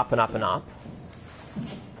leading up and up and up,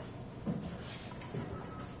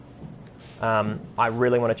 I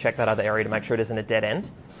really want to check that other area to make sure it isn't a dead end.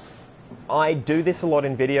 I do this a lot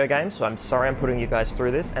in video games, so I'm sorry I'm putting you guys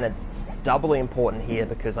through this, and it's doubly important here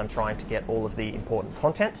because I'm trying to get all of the important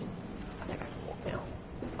content. I think I can walk now.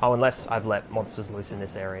 Oh, unless I've let monsters loose in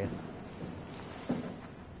this area.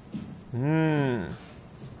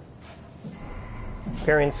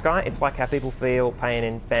 Empyrean Sky, it's like how people feel pain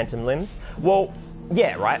in phantom limbs. Well,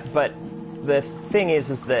 yeah, right, but the thing is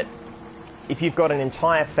that if you've got an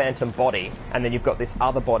entire phantom body and then you've got this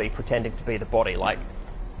other body pretending to be the body, like,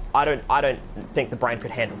 I don't think the brain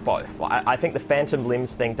could handle both. I think the phantom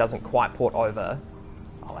limbs thing doesn't quite port over.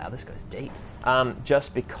 Oh wow, this goes deep.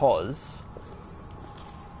 Just because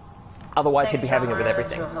otherwise he'd be having it with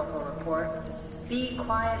everything. Thanks, report. Be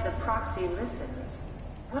quiet, the proxy listens.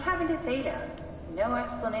 What happened to Theta? No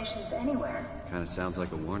explanations anywhere. Kinda sounds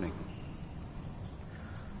like a warning.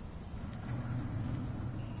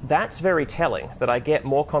 That's very telling, that I get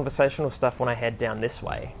more conversational stuff when I head down this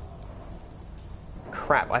way.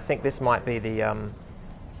 Crap, I think this might be the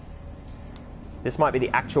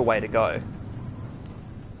actual way to go.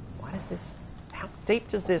 Why does this... How deep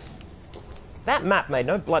does this... That map made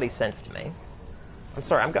no bloody sense to me. I'm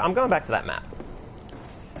sorry, I'm going back to that map.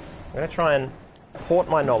 I'm going to try and port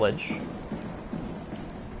my knowledge.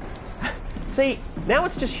 See, now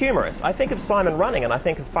it's just humorous. I think of Simon Running and I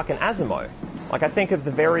think of fucking Asimo. Like, I think of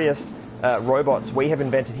the various robots we have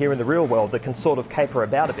invented here in the real world that can sort of caper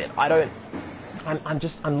about a bit.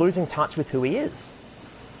 I'm losing touch with who he is.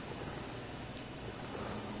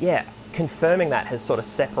 Yeah, confirming that has sort of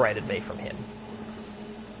separated me from him.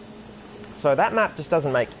 So that map just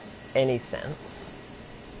doesn't make any sense.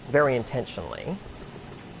 Very intentionally.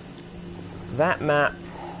 That map...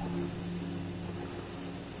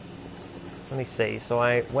 Let me see, so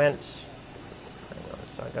I went... Hang on,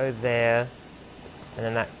 so I go there, and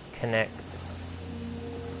then that connects...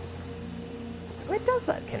 Where does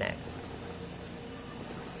that connect?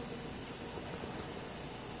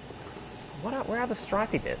 Where are the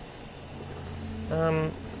stripy bits?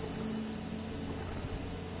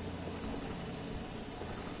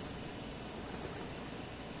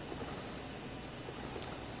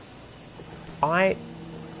 I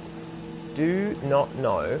do not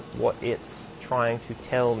know what it's trying to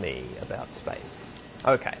tell me about space.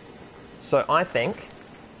 Okay, so I think,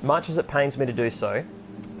 much as it pains me to do so,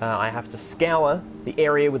 I have to scour the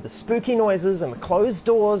area with the spooky noises and the closed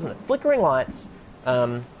doors and the flickering lights,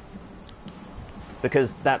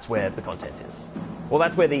 because that's where the content is. Well,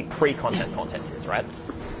 that's where the pre-content content is, right?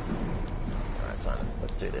 Alright, Simon,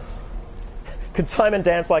 let's do this. Could Simon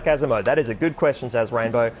dance like Asimo? That is a good question, says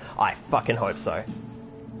Rainbow. I fucking hope so.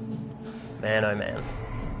 Man, oh man.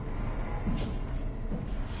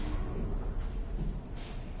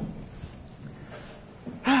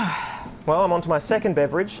 Well, I'm on to my second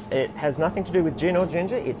beverage. It has nothing to do with gin or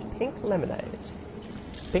ginger. It's pink lemonade.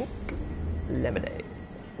 Pink lemonade.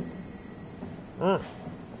 Oh,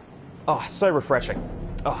 so refreshing.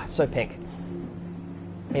 Oh, so pink.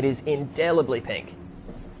 It is indelibly pink.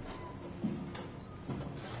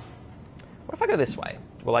 What if I go this way?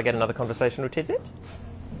 Will I get another conversational tidbit?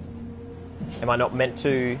 Am I not meant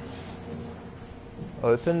to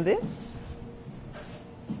open this?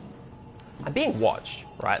 I'm being watched,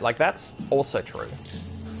 right? Like, that's also true.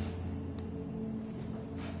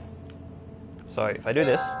 So, if I do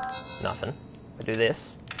this, nothing. If I do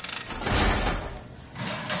this,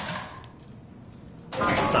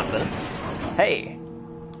 something. Hey!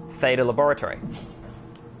 Theta Laboratory.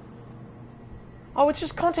 Oh, it's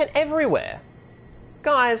just content everywhere!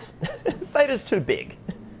 Guys, Theta's too big.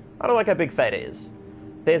 I don't like how big Theta is.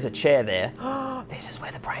 There's a chair there. Oh, this is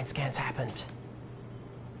where the brain scans happened.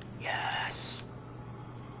 Yes.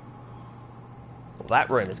 Well, that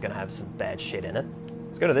room is going to have some bad shit in it.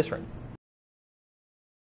 Let's go to this room.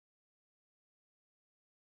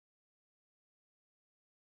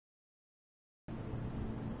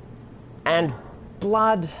 And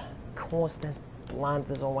blood. Of course, there's blood.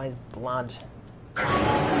 There's always blood.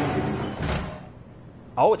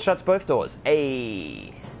 Oh, it shuts both doors.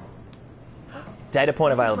 Ayy. Data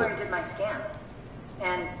point available. This is where I did my scan.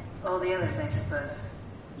 And all the others, I suppose.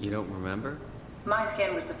 You don't remember? My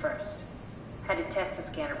scan was the first. Had to test the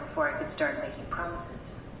scanner before I could start making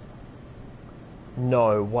promises.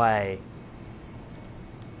 No way.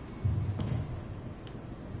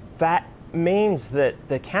 That means that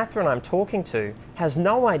the Catherine I'm talking to has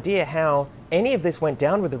no idea how any of this went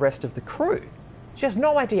down with the rest of the crew. She has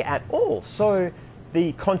no idea at all. So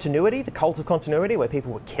the continuity, the cult of continuity where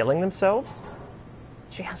people were killing themselves,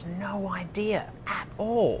 she has no idea at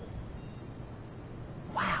all.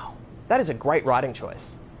 Wow. That is a great writing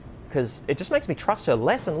choice. Because it just makes me trust her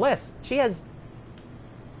less and less. She has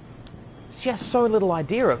so little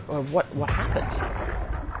idea of what happened.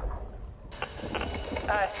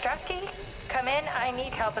 Strasky, come in. I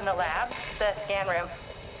need help in the lab, the scan room.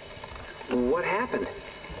 What happened?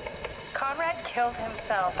 Conrad killed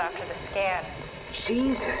himself after the scan.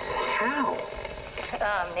 Jesus, how?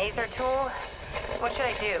 Maser tool? What should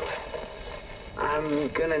I do? I'm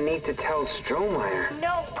gonna need to tell Strohmeyer.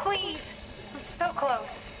 No, please! I'm so close.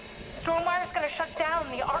 Strohmeyer's gonna shut down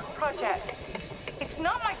the art project. It's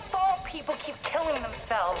not my fault people keep killing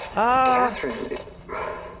themselves. Catherine,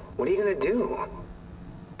 what are you gonna do?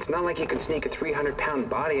 It's not like you can sneak a 300-pound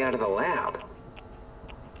body out of the lab.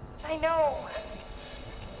 I know.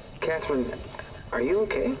 Catherine, are you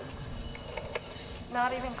okay?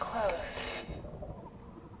 Not even close.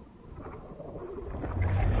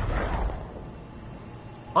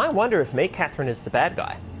 I wonder if Meet Catherine is the bad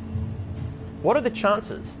guy. What are the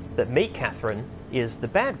chances that Meet Catherine is the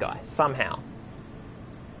bad guy, somehow?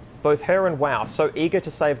 Both her and WoW, so eager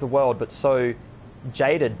to save the world, but so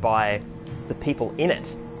jaded by the people in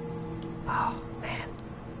it. Oh, man.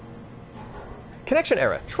 Connection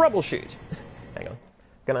error. Troubleshoot. Hang on.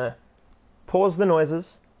 Gonna pause the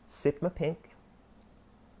noises, sip my pink,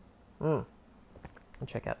 and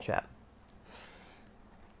check out chat.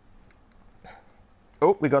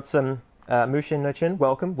 Oh, we got some Mushin no Chin.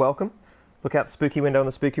 Welcome, welcome. Look out the spooky window in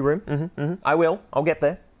the spooky room. I will. I'll get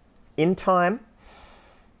there. In time.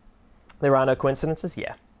 There are no coincidences?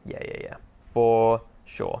 Yeah. For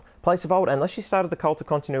sure. Place of old, unless she started the cult of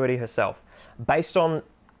continuity herself. Based on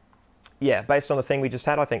the thing we just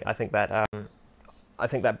had, I think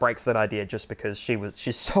that breaks that idea just because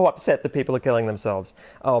she's so upset that people are killing themselves.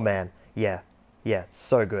 Oh man. Yeah,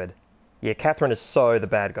 so good. Yeah, Catherine is so the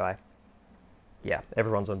bad guy. Yeah,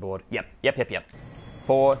 everyone's on board. Yep.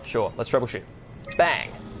 For sure. Let's troubleshoot.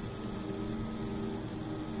 Bang.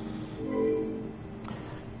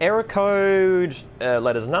 Error code,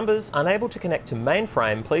 letters and numbers, unable to connect to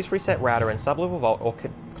mainframe. Please reset router and sublevel vault or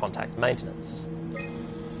contact maintenance.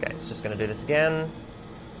 Okay, it's just going to do this again.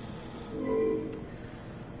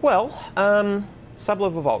 Well,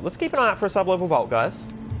 sublevel vault. Let's keep an eye out for a sublevel vault, guys.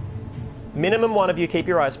 Minimum one of you keep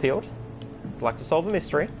your eyes peeled. I'd like to solve a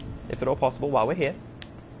mystery, if at all possible, while we're here.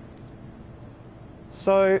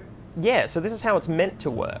 So, yeah, so this is how it's meant to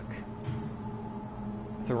work.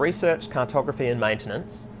 For research, cartography, and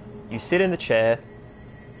maintenance, you sit in the chair,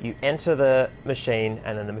 you enter the machine,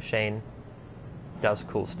 and then the machine does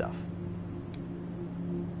cool stuff.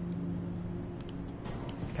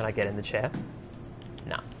 Can I get in the chair?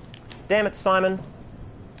 Nah. Damn it, Simon.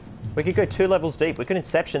 We could go 2 levels deep. We could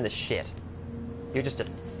Inception this shit. You're just a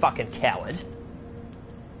fucking coward.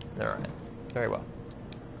 Alright. Very well.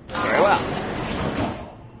 Very well.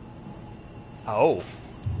 Oh.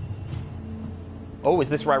 Oh, is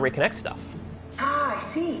this where I reconnect stuff? Ah, I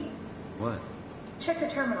see. What? Check the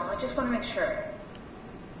terminal. I just want to make sure.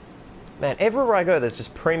 Man, everywhere I go, there's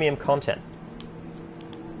just premium content.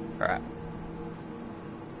 Alright.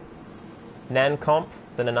 Nan comp,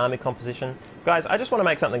 the Nanami composition. Guys, I just want to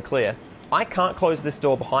make something clear. I can't close this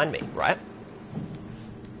door behind me, right?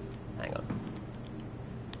 Hang on.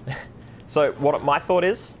 So, what my thought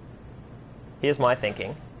is, here's my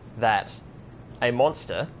thinking, that a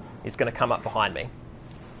monster is going to come up behind me.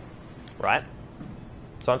 Right?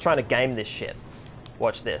 So I'm trying to game this shit.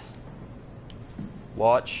 Watch this.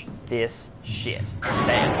 Watch this shit.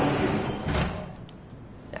 Bam.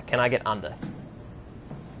 Now, can I get under?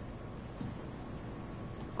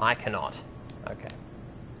 I cannot. Okay.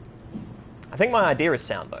 I think my idea is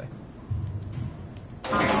sound, though.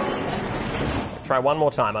 Try one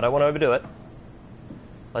more time. I don't want to overdo it.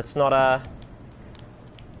 Let's not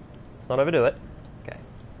overdo it. Okay.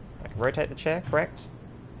 I can rotate the chair, correct?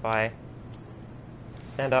 If I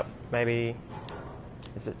stand up, maybe...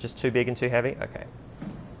 Is it just too big and too heavy? Okay.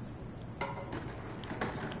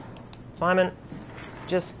 Simon,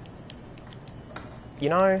 just... You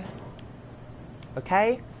know...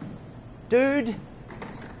 Okay? Dude?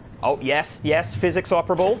 Oh, yes, physics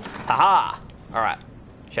operable. Haha! Alright,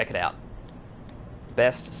 check it out.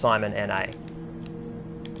 Best Simon NA.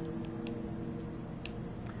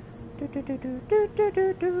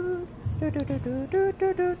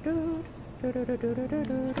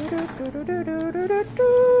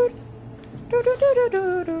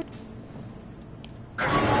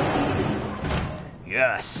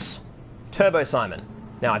 Yes! Turbo Simon.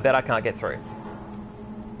 Now I bet I can't get through.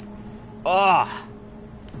 Ah!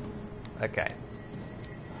 Oh. Okay.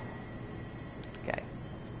 Okay.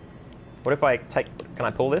 What if I take... Can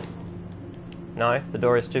I pull this? No, the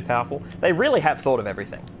door is too powerful. They really have thought of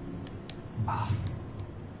everything. Oh.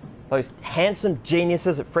 Those handsome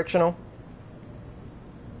geniuses at Frictional.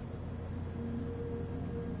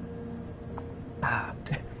 Ah.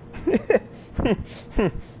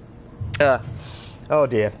 Oh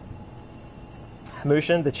dear.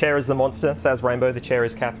 Mushin, the chair is the monster. Says Rainbow, the chair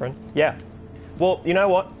is Catherine. Yeah. Well, you know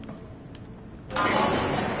what?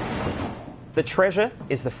 The treasure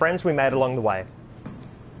is the friends we made along the way.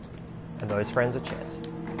 And those friends are chairs.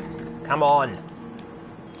 Come on.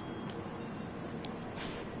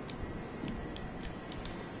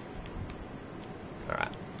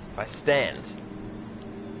 Alright. If I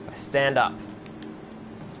stand up.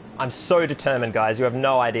 I'm so determined, guys. You have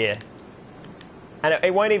no idea. And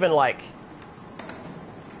it won't even, like...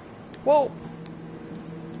 Well...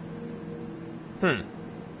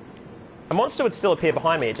 A monster would still appear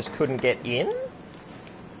behind me, it just couldn't get in?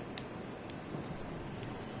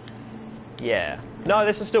 Yeah. No,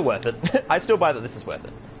 this is still worth it. I still buy that this is worth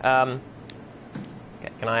it. Okay,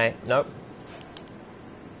 can I... Nope.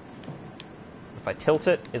 If I tilt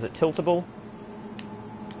it, is it tiltable?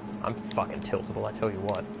 I'm fucking tiltable, I tell you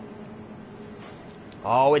what.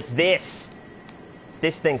 Oh, it's this! It's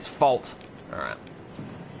this thing's fault. Alright.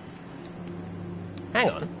 Hang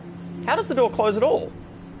on. How does the door close at all?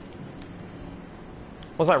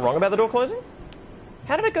 Was I wrong about the door closing?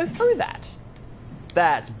 How did it go through that?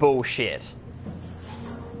 That's bullshit.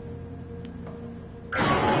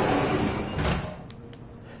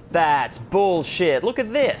 That's bullshit. Look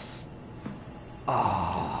at this.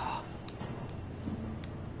 Oh.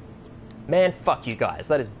 Man, fuck you guys.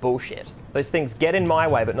 That is bullshit. Those things get in my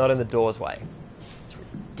way, but not in the door's way. It's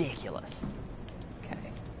ridiculous. Okay.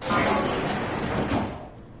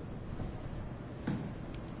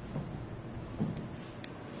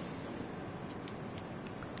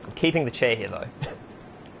 I'm keeping the chair here, though.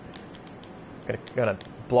 Gonna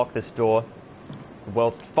block this door. The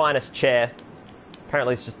world's finest chair.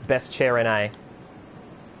 Apparently it's just the best chair in A.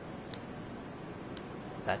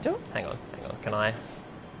 That do it? Hang on. Can I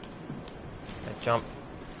jump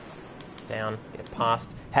down, get past?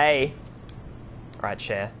 Hey! Alright,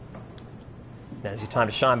 chair. Now's your time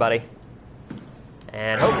to shine, buddy.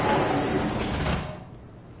 And oh!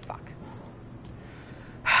 Fuck.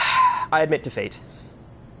 I admit defeat.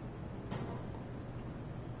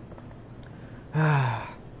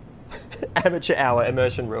 Amateur hour,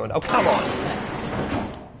 immersion ruined. Oh, come on!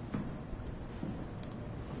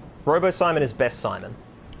 Robo Simon is best Simon.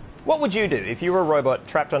 What would you do if you were a robot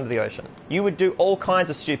trapped under the ocean? You would do all kinds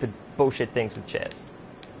of stupid bullshit things with chairs.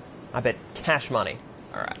 I bet cash money.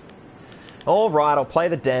 Alright. Alright, I'll play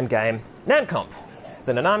the damn game. Nancomp.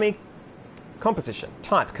 The Nanami composition.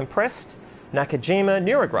 Type, compressed. Nakajima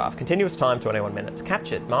neurograph. Continuous time, 21 minutes.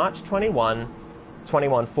 Captured, March 21,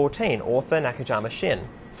 2114. Author, Nakajima Shin.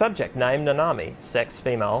 Subject, name, Nanami. Sex,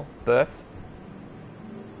 female. Birth.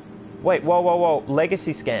 Wait, whoa.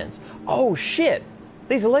 Legacy scans. Oh, shit.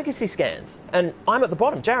 These are legacy scans. And I'm at the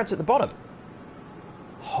bottom. Jared's at the bottom.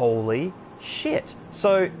 Holy shit.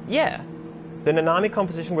 So, yeah. The Nanami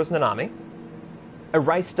composition was Nanami.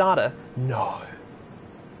 Erase data. No.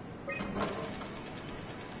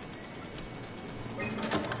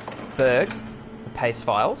 Berg. The paste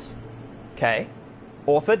files. Okay.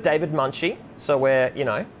 Author, David Munchie. So we're, you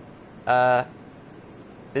know,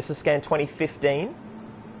 this is scan 2015.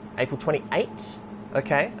 April 28th.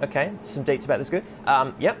 Okay. Some deets about this good.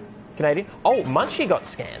 Yep. Canadian. Oh, Munchie got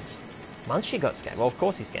scanned. Well, of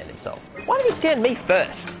course he scanned himself. Why did he scan me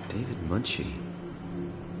first? David Munchie.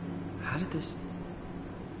 How did this...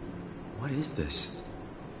 What is this?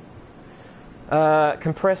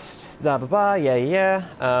 Compressed, blah, blah, blah, yeah.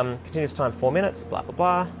 Continuous time, 4 minutes, blah, blah,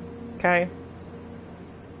 blah. Okay.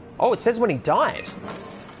 Oh, it says when he died.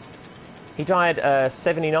 He died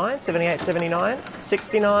 79, 78, 79,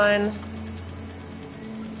 69,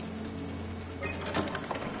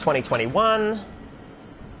 2021.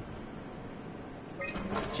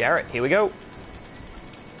 Jarrett, here we go.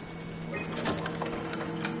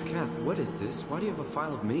 Kath, what is this? Why do you have a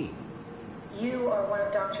file of me? You are one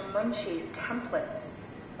of Dr. Munchie's templates.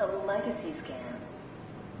 A legacy scan.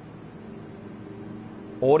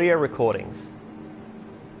 Audio recordings.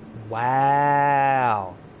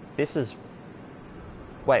 Wow. This is...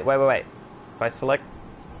 Wait. If I select...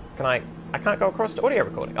 I can't go across to audio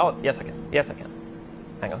recording. Oh, yes I can.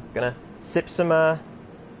 Hang on. Gonna sip some,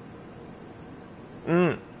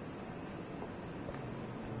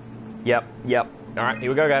 Yep. Alright, here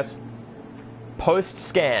we go, guys.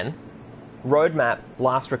 Post-scan. Roadmap,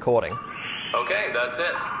 last recording. Okay, that's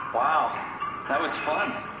it. Wow, that was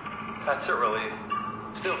fun. That's a relief.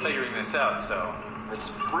 Still figuring this out, so... This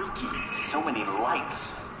is freaky. So many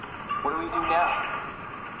lights. What do we do now?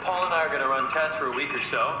 Paul and I are going to run tests for a week or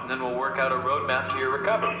so, and then we'll work out a roadmap to your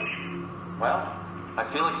recovery. Well, I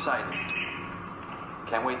feel excited.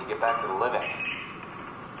 Can't wait to get back to the living.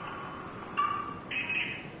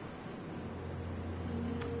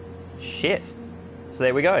 Shit. So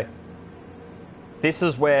there we go. This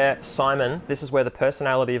is where the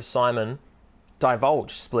personality of Simon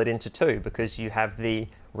divulged, split into two, because you have the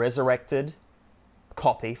resurrected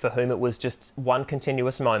copy for whom it was just one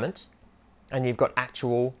continuous moment, and you've got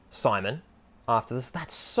actual Simon after this.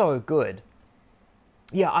 That's so good.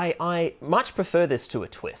 Yeah, I much prefer this to a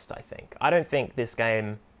twist, I think. I don't think this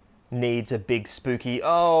game needs a big spooky,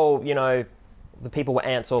 the people were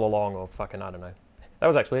ants all along, or fucking, I don't know. That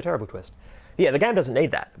was actually a terrible twist. Yeah, the game doesn't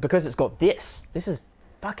need that, because it's got this. This is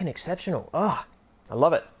fucking exceptional. Oh, I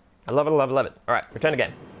love it. I love it. Alright, return to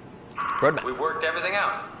game. Roadmap. We've worked everything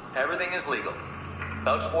out. Everything is legal.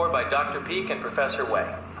 Vouched for by Dr. Peak and Professor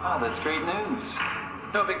Way. Oh, that's great news.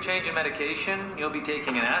 No big change in medication. You'll be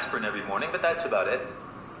taking an aspirin every morning, but that's about it.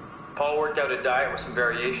 Paul worked out a diet with some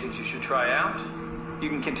variations you should try out. You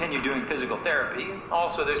can continue doing physical therapy.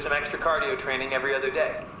 Also, there's some extra cardio training every other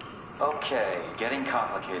day. Okay, getting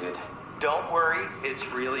complicated. Don't worry,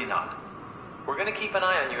 it's really not. We're going to keep an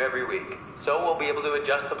eye on you every week, so we'll be able to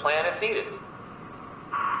adjust the plan if needed.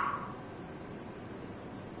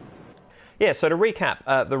 Yeah, so to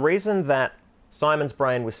recap, the reason that Simon's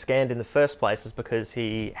brain was scanned in the first place is because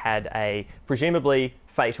he had a presumably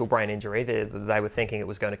fatal brain injury. They were thinking it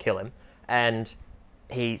was going to kill him. And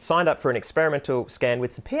he signed up for an experimental scan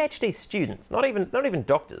with some PhD students, not even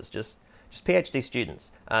doctors, just PhD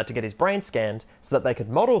students, to get his brain scanned so that they could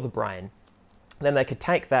model the brain. Then they could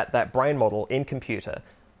take that brain model in computer,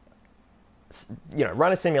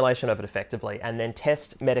 run a simulation of it effectively, and then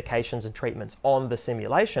test medications and treatments on the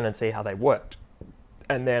simulation and see how they worked.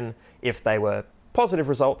 And then if they were positive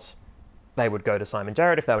results, they would go to Simon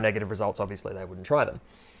Jarrett. If they were negative results, obviously they wouldn't try them.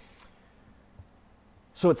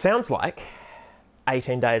 So it sounds like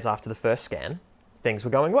 18 days after the first scan, things were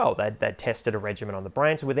going well. They'd tested a regimen on the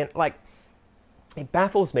brain. So within, it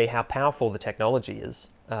baffles me how powerful the technology is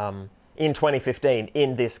in 2015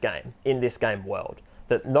 in this game world.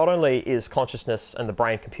 That not only is consciousness and the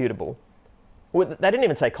brain computable, well, they didn't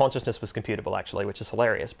even say consciousness was computable, actually, which is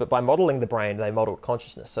hilarious. But by modeling the brain, they modeled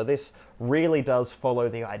consciousness. So this really does follow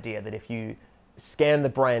the idea that if you scan the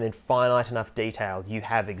brain in finite enough detail, you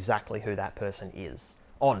have exactly who that person is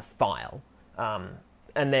on file.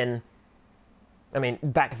 And then, I mean,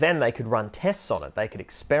 back then they could run tests on it. They could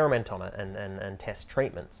experiment on it and test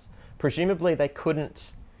treatments. Presumably they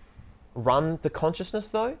couldn't run the consciousness,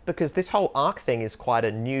 though, because this whole ARC thing is quite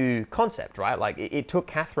a new concept, right? Like, it took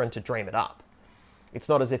Catherine to dream it up. It's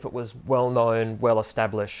not as if it was well-known,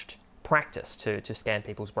 well-established practice to scan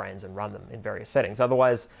people's brains and run them in various settings.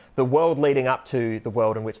 Otherwise, the world leading up to the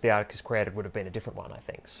world in which the ARC is created would have been a different one, I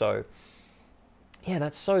think. So, yeah,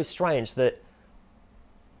 that's so strange that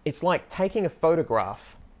it's like taking a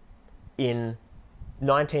photograph in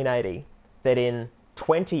 1980 that in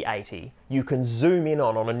 2080 you can zoom in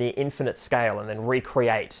on a near infinite scale and then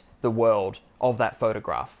recreate the world of that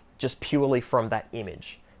photograph just purely from that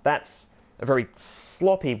image. That's a very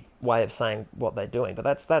sloppy way of saying what they're doing, but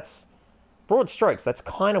that's broad strokes. That's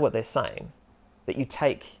kind of what they're saying. That you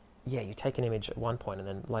take an image at one point and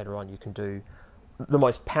then later on you can do the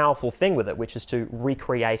most powerful thing with it, which is to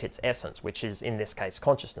recreate its essence, which is in this case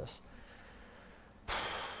consciousness.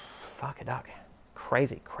 Fuck a duck.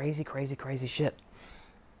 Crazy shit.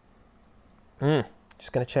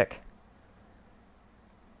 Just gonna check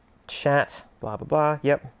chat, blah blah blah.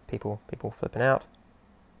 Yep, people flipping out.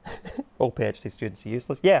 All PhD students are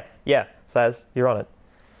useless. Yeah, Saz, you're on it.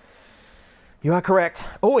 You are correct.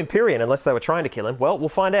 Oh, Empyrean, unless they were trying to kill him. Well, we'll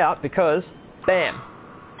find out because, bam.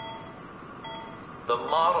 The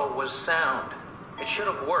model was sound. It should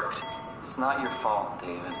have worked. It's not your fault,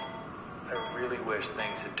 David. I really wish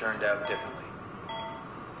things had turned out differently.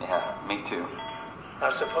 Yeah, me too. I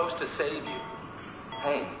was supposed to save you.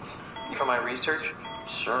 Hey, For my research?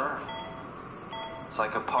 sure. It's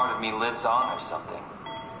like a part of me lives on or something.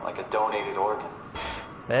 Like a donated organ.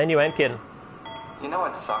 Man, you ain't kidding. You know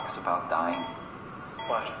what sucks about dying?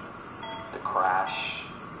 What? The crash.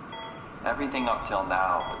 Everything up till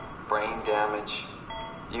now. The brain damage.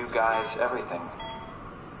 You guys, everything.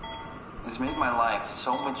 It's made my life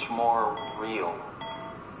so much more real.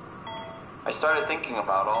 I started thinking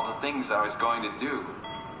about all the things I was going to do.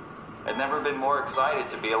 I'd never been more excited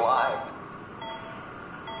to be alive.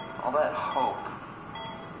 All that hope.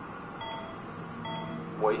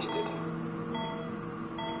 Wasted.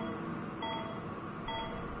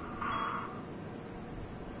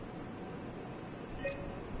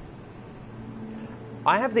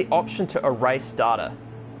 I have the option to erase data.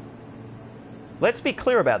 Let's be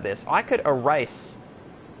clear about this. I could erase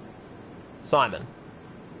Simon.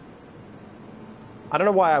 I don't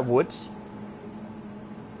know why I would.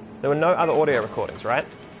 There were no other audio recordings, right?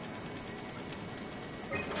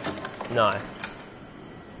 No.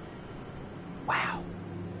 Wow.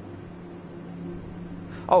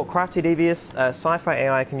 Oh, Crafty Devious,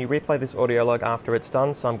 SciFiAIguy, can you replay this audio log after it's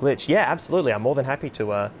done? Some glitch. Yeah, absolutely. I'm more than happy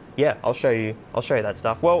to. Yeah, I'll show you that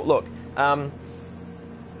stuff. Well, look. I'm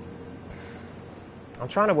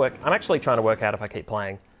actually trying to work out if I keep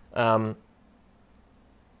playing. Because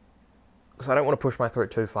I don't want to push my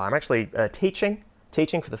throat too far. I'm actually teaching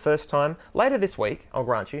for the first time later this week. I'll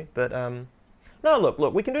grant you, but no.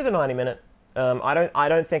 Look. We can do the 90-minute. I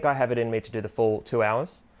don't think I have it in me to do the full 2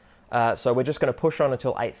 hours. So we're just going to push on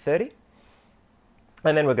until 8:30,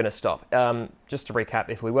 And then we're going to stop. Just to recap,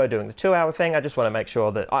 if we were doing the 2-hour thing, I just want to make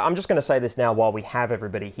sure that... I'm just going to say this now while we have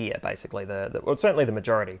everybody here, basically. Well, certainly the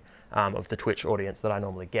majority of the Twitch audience that I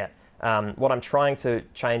normally get. What I'm trying to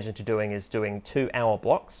change into doing is doing 2-hour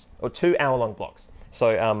blocks, or 2-hour-long blocks.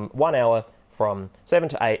 So 1 hour from 7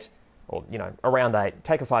 to 8, or, around 8,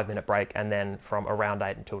 take a 5-minute break, and then from around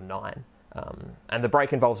 8 until 9. And the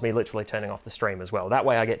break involves me literally turning off the stream as well. That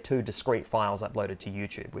way I get 2 discrete files uploaded to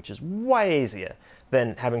YouTube, which is way easier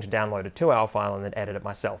than having to download a 2-hour file and then edit it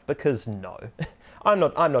myself. Because no, I'm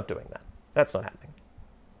not doing that. That's not happening.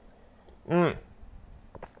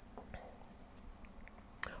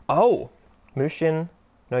 Oh, Mushin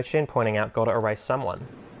No Chin pointing out, gotta erase someone.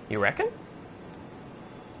 You reckon?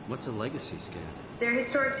 What's a legacy scan? They're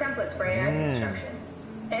historic templates for AI construction.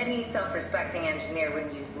 Any self-respecting engineer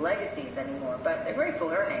wouldn't use legacies anymore, but they're great for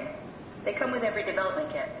learning. They come with every development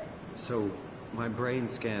kit. So, my brain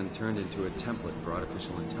scan turned into a template for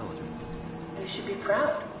artificial intelligence. You should be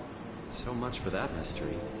proud. So much for that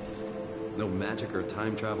mystery. No magic or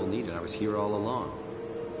time travel needed. I was here all along,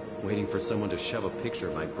 waiting for someone to shove a picture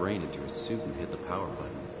of my brain into a suit and hit the power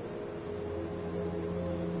button.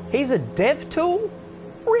 He's a dev tool?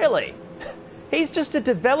 Really? He's just a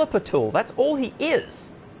developer tool. That's all he is.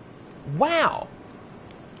 Wow.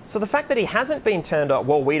 So the fact that he hasn't been turned on...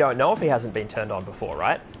 Well, we don't know if he hasn't been turned on before,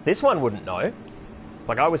 right? This one wouldn't know.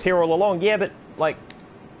 Like, I was here all along. Yeah, but, like,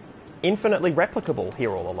 infinitely replicable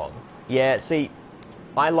here all along. Yeah, see,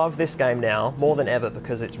 I love this game now more than ever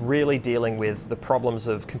because it's really dealing with the problems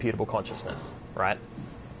of computable consciousness, right?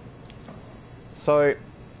 So,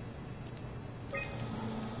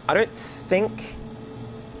 I don't think...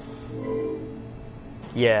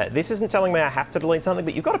 Yeah, this isn't telling me I have to delete something,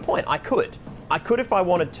 but you've got a point. I could. I could if I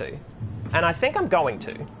wanted to. And I think I'm going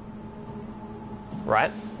to.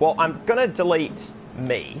 Right? Well, I'm going to delete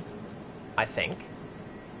me, I think.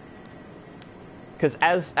 Because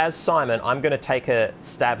as Simon, I'm going to take a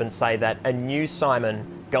stab and say that a new Simon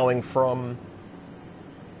going from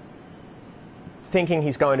thinking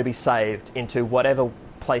he's going to be saved into whatever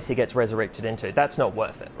place he gets resurrected into, that's not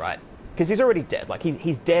worth it, right? Because he's already dead. Like,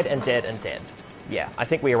 he's dead and dead and dead. Yeah, I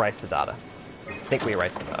think we erased the data.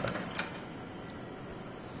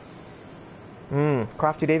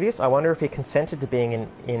 Crafty Devious, I wonder if he consented to being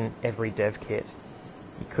in every dev kit.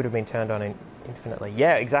 He could have been turned on infinitely.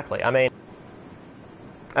 Yeah, exactly. I mean...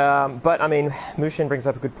 but, I mean, Mushin brings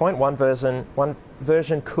up a good point. One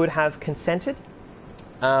version could have consented.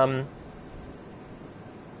 But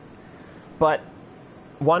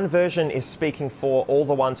one version is speaking for all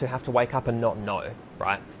the ones who have to wake up and not know,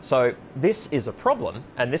 right? So this is a problem,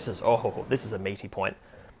 and this is a meaty point.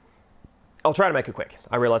 I'll try to make it quick.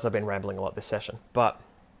 I realise I've been rambling a lot this session, but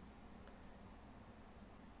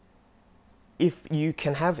if you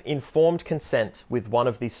can have informed consent with one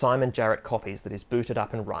of these Simon Jarrett copies that is booted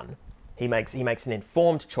up and run, he makes an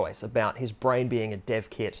informed choice about his brain being a dev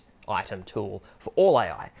kit item tool for all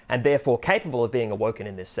AI, and therefore capable of being awoken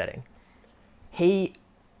in this setting. He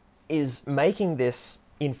is making this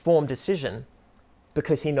informed decision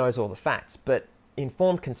because he knows all the facts. But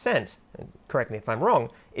informed consent, and correct me if I'm wrong,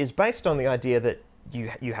 is based on the idea that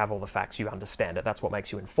you have all the facts, you understand it, that's what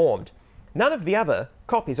makes you informed. None of the other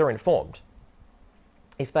copies are informed.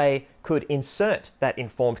 If they could insert that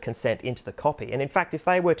informed consent into the copy, and in fact, if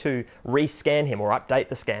they were to rescan him or update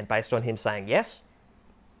the scan based on him saying yes,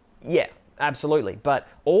 yeah, absolutely. But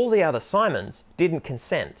all the other Simons didn't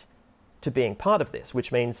consent to being part of this,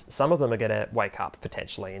 which means some of them are going to wake up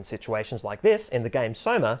potentially in situations like this in the game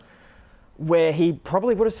SOMA, where he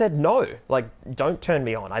probably would have said no, like, don't turn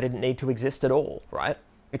me on, I didn't need to exist at all, right?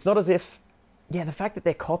 It's not as if, yeah, the fact that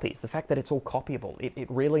they're copies, the fact that it's all copyable, it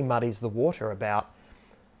really muddies the water about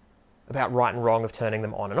right and wrong of turning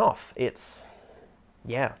them on and off. It's,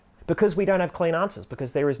 yeah, because we don't have clean answers,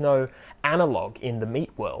 because there is no analog in the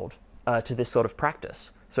meat world to this sort of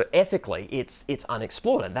practice. So ethically, it's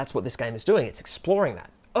unexplored, and that's what this game is doing. It's exploring that.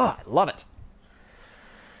 Oh, I love it.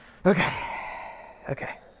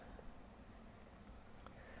 Okay.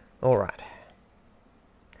 All right.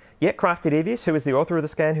 Yeah, Crafty Devious, who is the author of the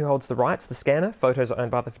scan, who holds the rights, the scanner, photos are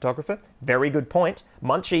owned by the photographer. Very good point.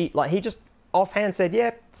 Munchie, like, he just offhand said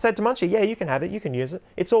to Munchie, yeah, you can have it, you can use it.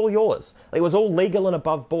 It's all yours. It was all legal and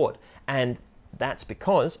above board. And that's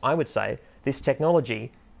because, I would say, this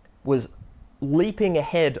technology was leaping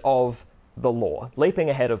ahead of the law,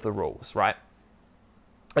 leaping ahead of the rules, right?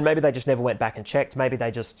 And maybe they just never went back and checked. Maybe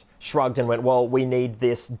they just shrugged and went, well, we need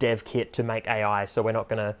this dev kit to make AI, so we're not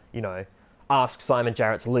going to, ask Simon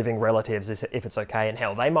Jarrett's living relatives if it's okay. And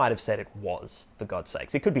hell, they might have said it was, for God's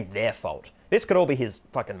sakes. It could be their fault. This could all be his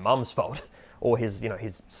fucking mum's fault. or his,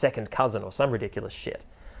 his second cousin or some ridiculous shit.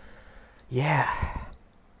 Yeah.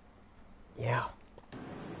 Yeah.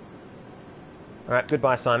 All right,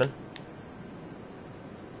 goodbye, Simon.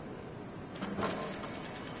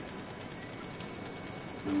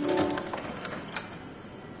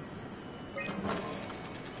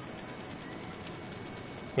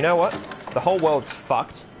 You know what? The whole world's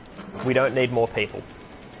fucked. We don't need more people.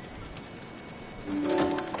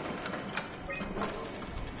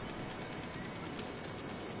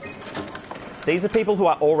 These are people who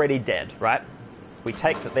are already dead, right? We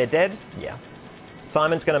take that they're dead? Yeah.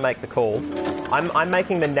 Simon's going to make the call. I'm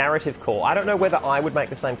making the narrative call. I don't know whether I would make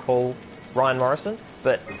the same call, Ryan Morrison,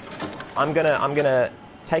 but I'm gonna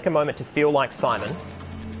take a moment to feel like Simon,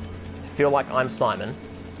 to feel like I'm Simon,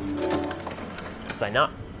 and say, nah,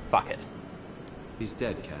 fuck it. He's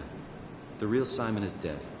dead, Kat. The real Simon is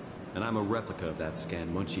dead. And I'm a replica of that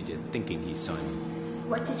scan Munchie did, thinking he's Simon.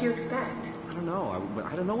 What did you expect? I don't know.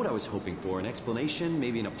 I don't know what I was hoping for. An explanation?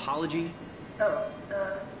 Maybe an apology? Oh,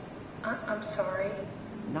 I'm sorry.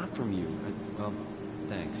 Not from you. Well,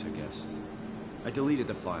 thanks, I guess. I deleted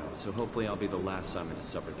the file, so hopefully I'll be the last Simon to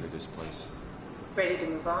suffer through this place. Ready to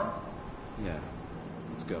move on? Yeah.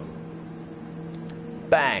 Let's go.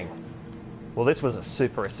 Bang. Well, this was a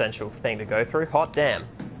super essential thing to go through. Hot damn.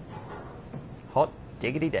 Hot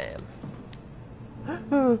diggity damn.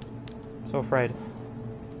 So afraid.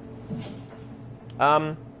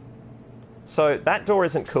 So that door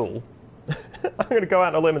isn't cool. I'm going to go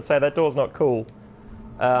out on a limb and say that door's not cool.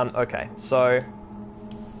 Okay, so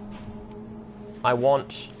I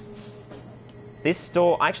want this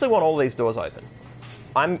door. I actually want all these doors open.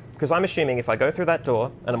 Because I'm assuming if I go through that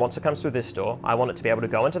door and a monster comes through this door, I want it to be able to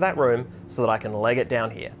go into that room so that I can leg it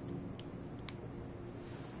down here.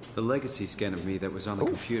 The legacy scan of me that was on the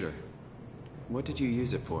computer. What did you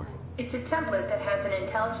use it for? It's a template that has an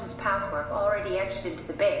intelligence pathwork already etched into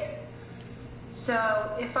the base.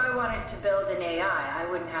 So, if I wanted to build an AI, I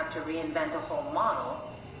wouldn't have to reinvent a whole model.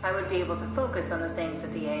 I would be able to focus on the things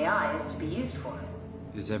that the AI is to be used for.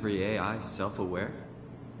 Is every AI self-aware?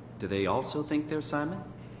 Do they also think they're Simon?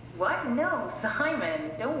 What? No,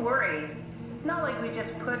 Simon, don't worry. It's not like we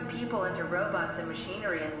just put people into robots and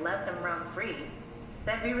machinery and let them run free.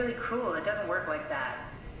 That'd be really cruel. It doesn't work like that.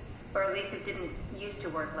 Or at least it didn't used to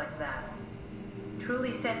work like that.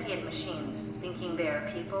 Truly sentient machines, thinking they are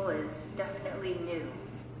people, is definitely new.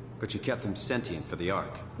 But you kept them sentient for the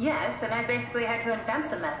Ark. Yes, and I basically had to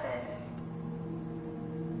invent the method.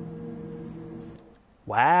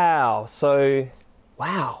 Wow.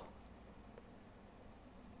 Wow.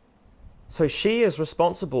 So she is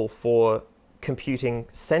responsible for computing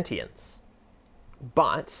sentience.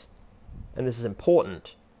 But, and this is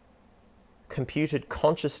important, computed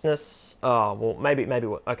consciousness. Oh, well, maybe.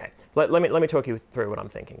 Okay, let me talk you through what I'm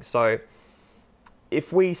thinking. So,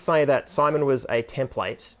 if we say that Simon was a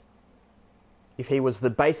template, if he was the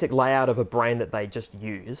basic layout of a brain that they just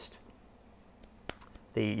used,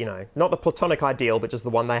 not the platonic ideal, but just the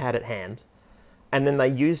one they had at hand, and then they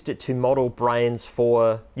used it to model brains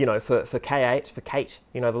for K8, for Kate,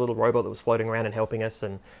 the little robot that was floating around and helping us,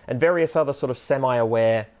 and various other sort of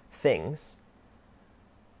semi-aware things.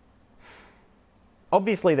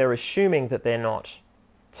 Obviously, they're assuming that they're not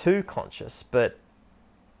too conscious, but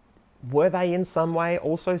were they in some way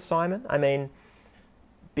also Simon? I mean,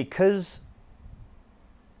 because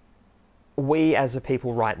we as a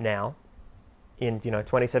people right now, in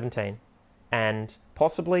 2017, and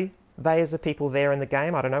possibly they as a people there in the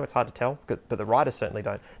game, I don't know, it's hard to tell, but the writers certainly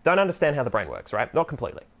don't understand how the brain works, right? Not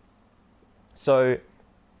completely. So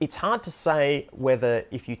it's hard to say whether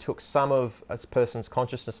if you took some of a person's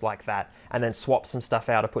consciousness like that and then swapped some stuff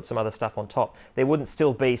out or put some other stuff on top, there wouldn't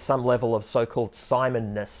still be some level of so-called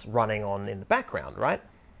Simon-ness running on in the background, right?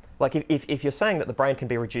 Like if you're saying that the brain can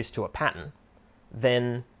be reduced to a pattern,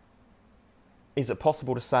 then is it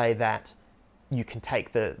possible to say that you can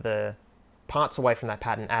take the parts away from that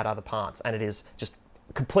pattern, add other parts, and it is just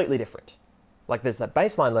completely different? Like there's that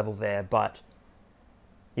baseline level there, but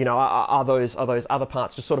are those other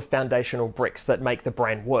parts just sort of foundational bricks that make the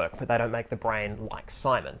brain work, but they don't make the brain like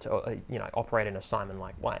Simon, to operate in a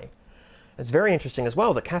Simon-like way? It's very interesting as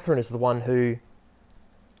well that Catherine is the one who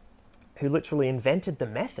literally invented the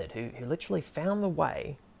method, who literally found the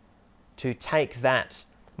way to take that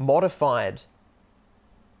modified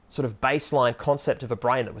sort of baseline concept of a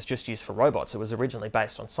brain that was just used for robots. It was originally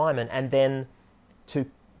based on Simon, and then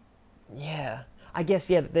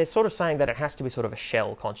they're sort of saying that it has to be sort of a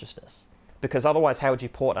shell consciousness, because otherwise how would you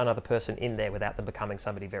port another person in there without them becoming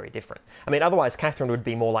somebody very different? I mean, otherwise Catherine would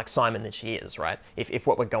be more like Simon than she is, right? If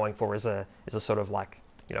what we're going for is a sort of like,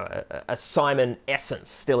 you know, a Simon essence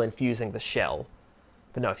still infusing the shell.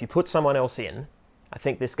 But no, if you put someone else in, I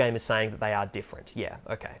think this game is saying that they are different. Yeah,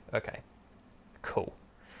 okay, okay. Cool.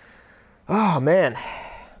 Oh, man.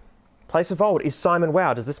 Place of Old. Is Simon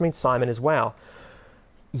WoW? Does this mean Simon is WoW?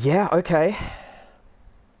 Yeah, okay.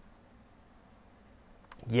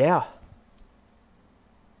 Yeah.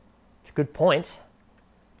 Good point.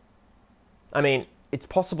 I mean, it's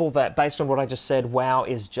possible that, based on what I just said, WoW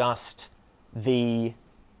is just the...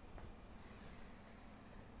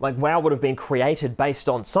 Like, WoW would have been created based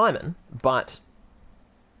on Simon, but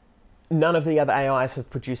none of the other AIs have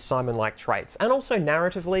produced Simon-like traits. And also,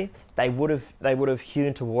 narratively, they would have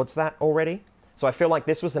hewn towards that already. So I feel like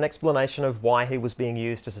this was an explanation of why he was being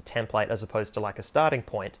used as a template as opposed to, like, a starting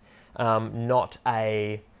point, not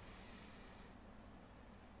a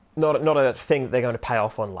thing that they're going to pay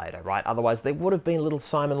off on later, right? Otherwise, there would have been little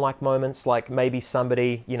Simon-like moments, like maybe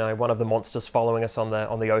somebody, you know, one of the monsters following us on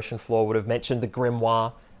the ocean floor would have mentioned the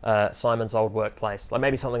grimoire, Simon's old workplace. Like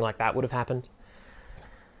maybe something like that would have happened.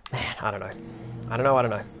 Man, I don't know. I don't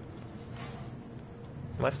know.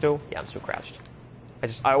 Am I still? Yeah, I'm still crouched.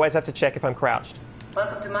 I always have to check if I'm crouched.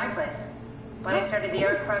 Welcome to my place. When I started the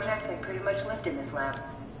art project, I pretty much lived in this lab.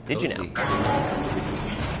 Did you now?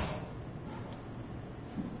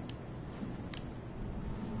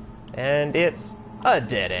 And it's a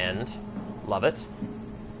dead end. Love it.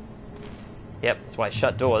 Yep, that's why I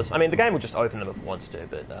shut doors. I mean, the game will just open them if it wants to,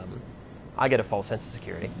 but I get a false sense of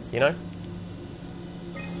security, you know?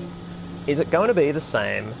 Is it going to be the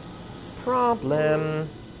same problem?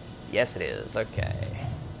 Yes, it is. Okay.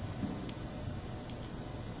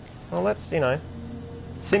 Well, let's, you know,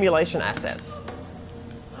 simulation assets.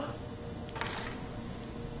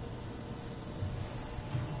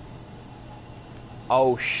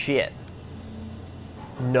 Oh, shit.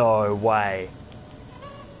 No way.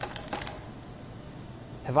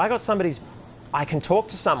 Have I got somebody's... I can talk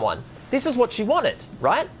to someone. This is what she wanted,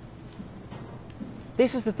 right?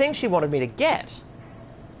 This is the thing she wanted me to get.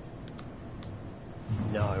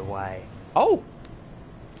 No way. Oh!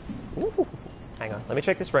 Ooh. Hang on, let me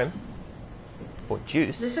check this room. For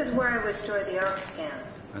juice. This is where I would store the ARC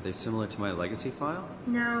scans. Are they similar to my legacy file?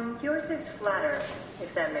 No, yours is flatter,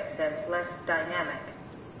 if that makes sense, less dynamic.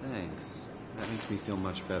 Thanks. That makes me feel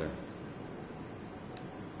much better.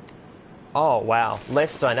 Oh, wow.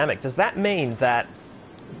 Less dynamic. Does that mean that...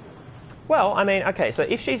 Well, I mean, okay, so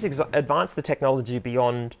if she's advanced the technology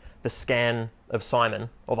beyond the scan of Simon,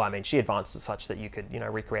 although, I mean, she advanced it such that you could, you know,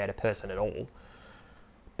 recreate a person at all.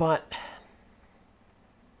 But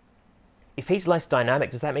if he's less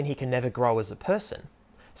dynamic, does that mean he can never grow as a person?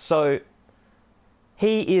 So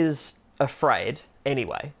he is afraid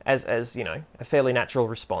anyway, as you know, a fairly natural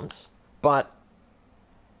response. But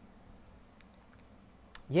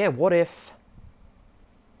yeah, what if...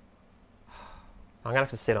 I'm going to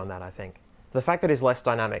have to sit on that, I think. The fact that he's less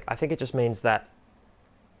dynamic, I think it just means that...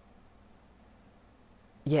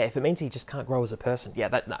 Yeah, if it means he just can't grow as a person. Yeah,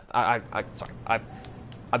 that... No, sorry.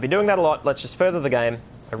 I've been doing that a lot. Let's just further the game.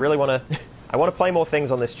 I really want to... I want to play more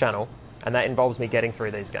things on this channel, and that involves me getting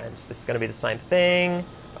through these games. This is going to be the same thing.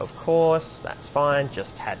 Of course, that's fine.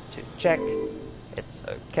 Just had to check. It's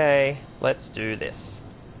okay. Let's do this.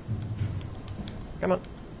 Come on.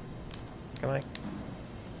 Come on.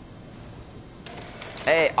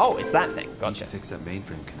 Hey, oh, it's that thing. Gotcha. Need to fix that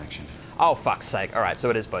mainframe connection. Oh, fuck's sake. Alright, so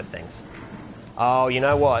it is both things. Oh, you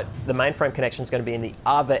know what? The mainframe connection is going to be in the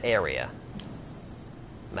other area.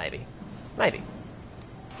 Maybe. Maybe.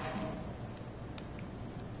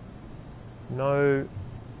 No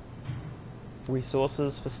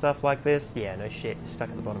resources for stuff like this? Yeah, no shit. You're stuck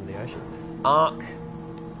at the bottom of the ocean. ARC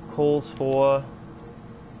calls for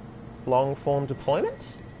long-form deployment?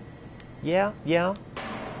 Yeah, yeah.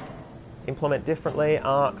 Implement differently.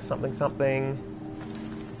 ARC, something, something.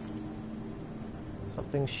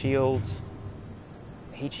 Something shield.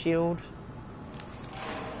 Heat shield?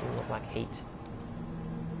 Doesn't look like heat.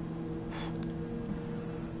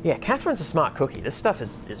 Yeah, Catherine's a smart cookie. This stuff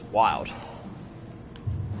is wild.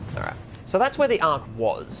 Alright. So that's where the ARC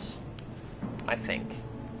was, I think.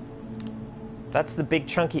 That's the big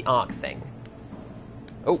chunky ARC thing.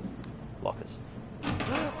 Oh, lockers.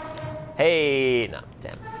 Hey, no,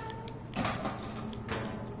 damn.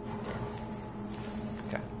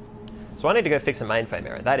 Okay. So I need to go fix a mainframe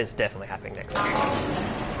error. That is definitely happening next.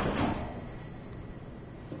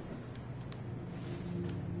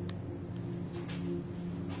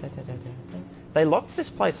 They locked this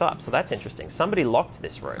place up, so that's interesting. Somebody locked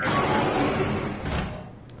this room.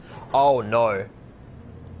 Oh no.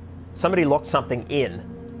 Somebody locked something in.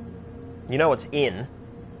 You know what's in?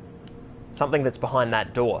 Something that's behind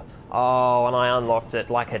that door. Oh, and I unlocked it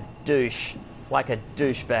like a douche. Like a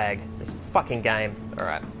douchebag. This fucking game.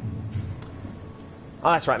 Alright.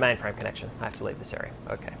 Oh, that's right, mainframe connection. I have to leave this area.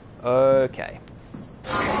 Okay. Okay.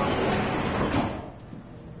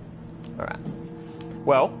 Alright.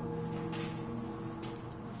 Well,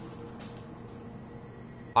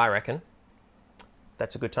 I reckon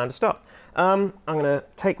that's a good time to stop. I'm going to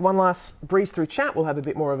take one last breeze through chat. We'll have a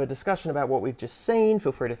bit more of a discussion about what we've just seen.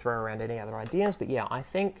 Feel free to throw around any other ideas. But yeah, I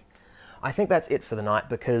think that's it for the night,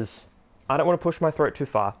 because I don't want to push my throat too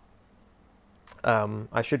far.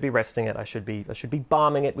 I should be resting it. I should be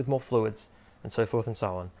balming it with more fluids and so forth and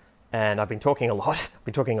so on. And I've been talking a lot. I've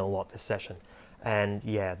been talking a lot this session. And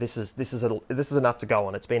yeah, this is enough to go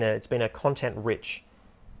on. It's been a content-rich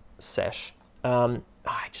sesh. I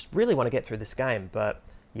just really want to get through this game, but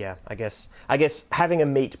yeah, I guess having a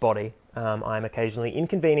meat body, I'm occasionally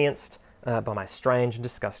inconvenienced by my strange and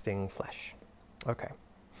disgusting flesh. Okay.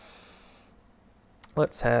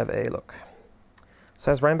 Let's have a look.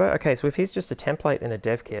 Says Rainbow, okay, so if he's just a template in a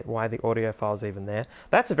dev kit, why are the audio files even there?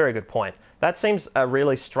 That's a very good point. That seems a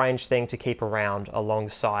really strange thing to keep around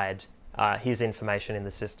alongside his information in the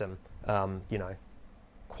system, you know,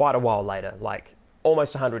 quite a while later, like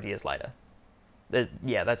almost 100 years later.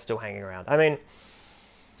 Yeah, that's still hanging around. I mean,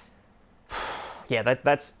 yeah,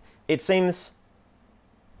 it seems,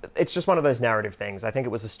 it's just one of those narrative things. I think it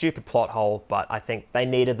was a stupid plot hole, but I think they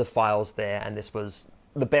needed the files there, and this was,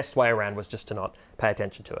 the best way around was just to not pay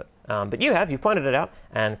attention to it. But you've pointed it out,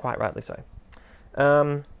 and quite rightly so.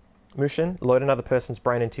 Mushin, load another person's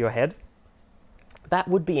brain into your head. That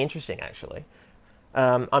would be interesting, actually.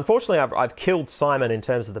 Unfortunately, I've killed Simon in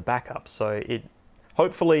terms of the backup, so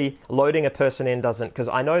hopefully loading a person in doesn't, because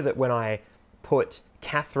I know that when I put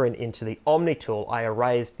Catherine into the Omni tool, I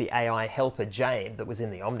erased the AI helper Jane that was in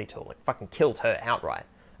the Omni tool. It fucking killed her outright,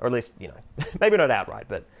 or at least, you know, maybe not outright,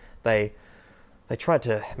 but they tried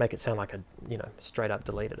to make it sound like straight up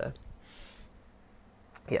deleted her.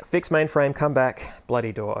 Yeah, fix mainframe, come back,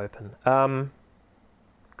 bloody door open.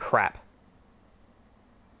 Crap.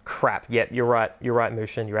 Yeah, you're right,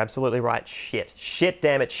 Mushin. You're absolutely right. Shit,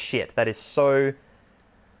 damn it, shit. That is so.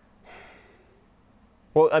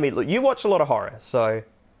 Well, I mean, look, you watch a lot of horror, so,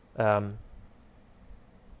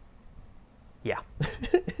 yeah,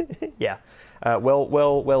 yeah.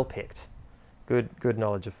 Well picked. Good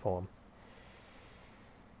knowledge of form.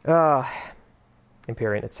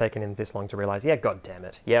 Empyrean, it's taken him this long to realize. Yeah, god damn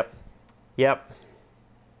it. Yep. I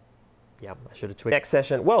should have tweeted. Next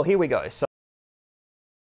session. Well, here we go. So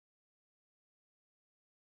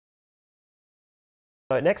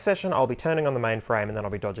next session, I'll be turning on the mainframe, and then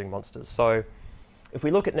I'll be dodging monsters. So if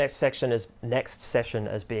we look at next session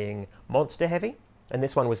as being monster heavy, and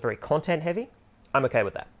this one was very content heavy, I'm okay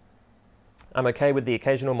with that. I'm okay with the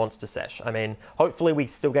occasional monster sesh. I mean, hopefully we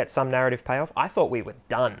still get some narrative payoff. I thought we were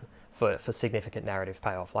done for significant narrative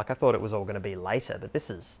payoff. Like, I thought it was all going to be later, but this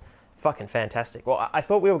is fucking fantastic. Well, I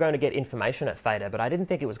thought we were going to get information at Theta, but I didn't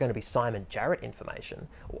think it was going to be Simon Jarrett information,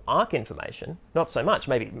 or Ark information. Not so much,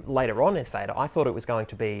 maybe later on in Theta. I thought it was going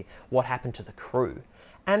to be what happened to the crew.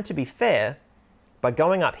 And to be fair, by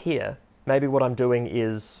going up here, maybe what I'm doing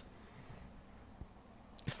is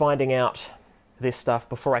finding out this stuff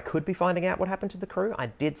before I could be finding out what happened to the crew. I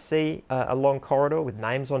did see a long corridor with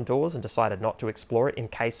names on doors and decided not to explore it in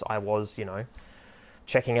case I was,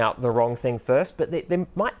 checking out the wrong thing first. But there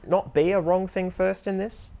might not be a wrong thing first in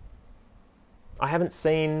this. I haven't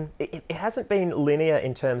seen... It hasn't been linear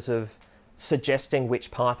in terms of suggesting which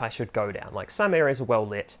path I should go down. Like, some areas are well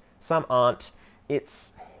lit, some aren't. I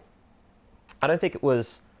don't think it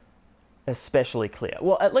was especially clear.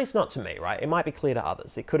 Well, at least not to me, right? It might be clear to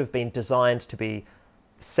others. It could have been designed to be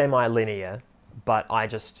semi-linear, but I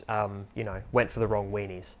just, went for the wrong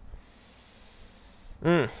weenies.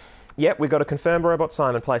 Yep, we got a confirmed robot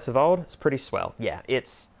Simon place of old. It's pretty swell. Yeah,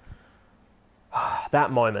 it's...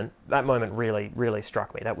 that moment really, really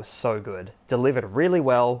struck me. That was so good. Delivered really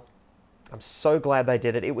well. I'm so glad they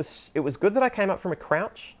did it. It was good that I came up from a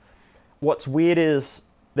crouch. What's weird is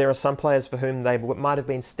there are some players for whom they might have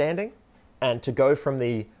been standing, and to go from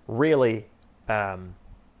the really,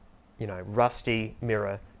 rusty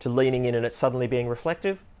mirror to leaning in and it suddenly being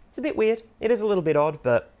reflective, it's a bit weird. It is a little bit odd,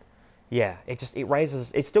 but yeah,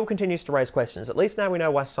 it still continues to raise questions. At least now we know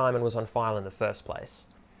why Simon was on file in the first place.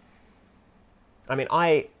 I mean,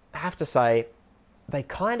 I have to say, they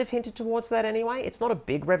kind of hinted towards that anyway. It's not a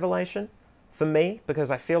big revelation for me, because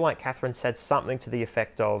I feel like Catherine said something to the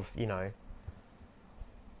effect of,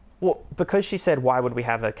 well, because she said, why would we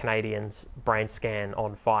have a Canadian's brain scan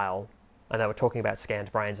on file? and they were talking about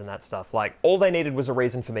scanned brains and that stuff. Like, all they needed was a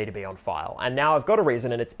reason for me to be on file. And now I've got a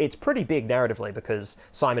reason, and it's pretty big narratively, because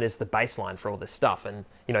Simon is the baseline for all this stuff, and,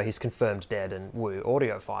 you know, he's confirmed dead and woo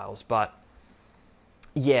audio files. But,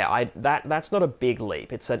 yeah, that's not a big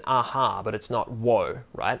leap. It's an aha, but it's not whoa,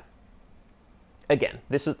 right? Again,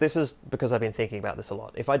 this is because I've been thinking about this a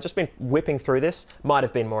lot. If I'd just been whipping through this, might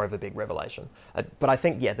have been more of a big revelation. But I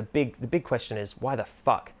think, yeah, the big question is, why the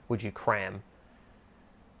fuck would you cram...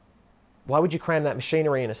 Why would you cram that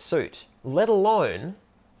machinery in a suit? Let alone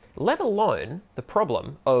the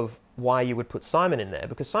problem of why you would put Simon in there,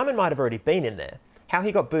 because Simon might have already been in there. How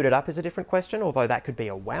he got booted up is a different question, although that could be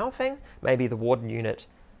a WoW thing. Maybe the Warden unit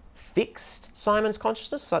fixed Simon's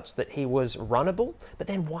consciousness such that he was runnable. But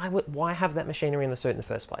then why have that machinery in the suit in the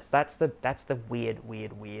first place? That's the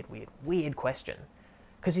weird question.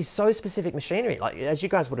 Because he's so specific machinery. Like, as you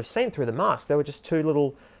guys would have seen through the mask, there were just two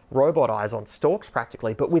little robot eyes on stalks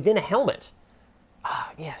practically, but within a helmet.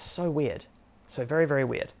 Ah, yeah, so weird. So very, very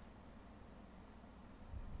weird.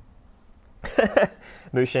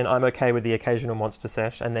 Mushin, I'm okay with the occasional monster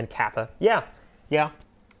sesh, and then Kappa. Yeah. Yeah.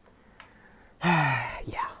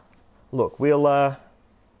 Look, we'll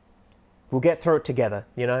get through it together,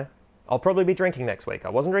 you know? I'll probably be drinking next week. I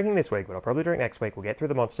wasn't drinking this week, but I'll probably drink next week. We'll get through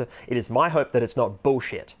the monster. It is my hope that it's not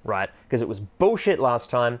bullshit, right? Because it was bullshit last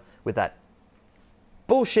time with that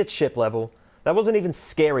bullshit ship level. That wasn't even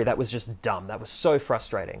scary. That was just dumb. That was so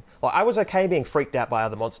frustrating. Like, I was okay being freaked out by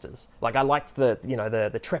other monsters. Like, I liked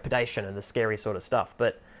the trepidation and the scary sort of stuff.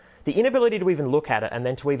 But the inability to even look at it and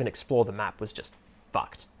then to even explore the map was just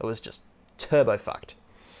fucked. It was just turbo fucked.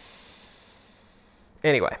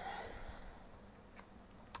 Anyway.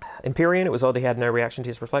 Empyrean, it was odd he had no reaction to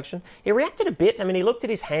his reflection. He reacted a bit. I mean, he looked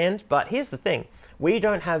at his hand, but here's the thing. We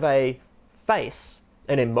don't have a face,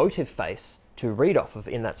 an emotive face, to read off of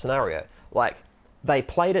in that scenario. Like, they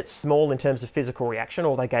played it small in terms of physical reaction.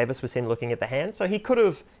 All they gave us was him looking at the hand. So he could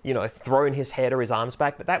have, you know, thrown his head or his arms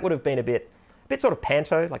back, but that would have been a bit sort of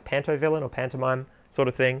panto, like panto villain or pantomime sort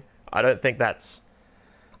of thing. I don't think that's...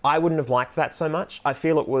 I wouldn't have liked that so much. I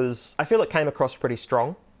feel it came across pretty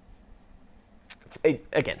strong.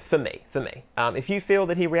 Again, for me. If you feel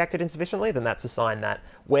that he reacted insufficiently, then that's a sign that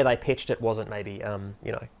where they pitched it wasn't maybe,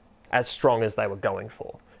 you know, as strong as they were going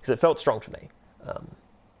for. Because it felt strong to me.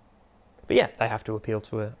 But yeah, they have to appeal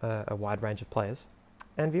to a wide range of players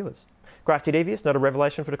and viewers. Crafty Devious, not a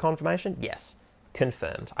revelation for the confirmation? Yes,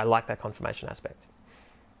 confirmed. I like that confirmation aspect.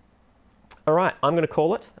 All right, I'm going to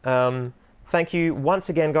call it. Thank you once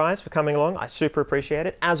again, guys, for coming along. I super appreciate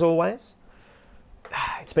it, as always.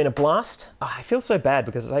 It's been a blast. I feel so bad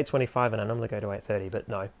because it's 8:25 and I normally go to 8:30, but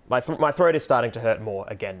no. My throat is starting to hurt more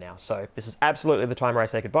again now, so this is absolutely the time where I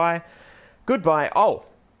say goodbye. Goodbye. Oh,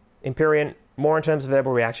 Empyrean, more in terms of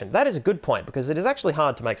verbal reaction. That is a good point, because it is actually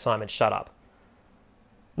hard to make Simon shut up.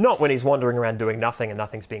 Not when he's wandering around doing nothing and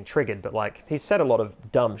nothing's being triggered, but like, he's said a lot of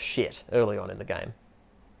dumb shit early on in the game.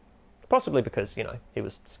 Possibly because, you know, he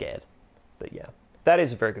was scared. But yeah, that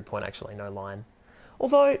is a very good point, actually, no line.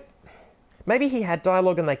 Although, maybe he had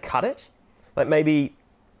dialogue and they cut it. Like, maybe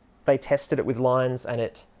they tested it with lines and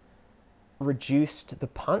it reduced the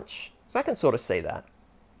punch. So I can sort of see that.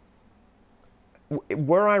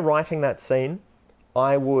 Were I writing that scene,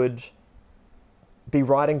 I would be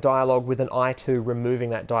writing dialogue with an eye to removing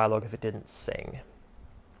that dialogue if it didn't sing.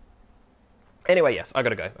 Anyway, yes, I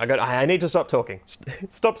gotta go. I need to stop talking.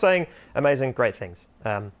 Stop saying amazing, great things.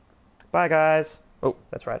 Bye, guys. Oh,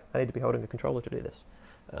 that's right. I need to be holding the controller to do this.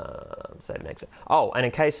 Save and exit. Oh, and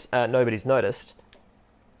in case nobody's noticed,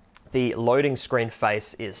 the loading screen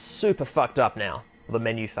face is super fucked up now. The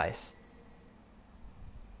menu face.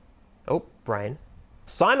 Oh, brain.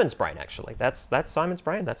 Simon's brain, actually. That's Simon's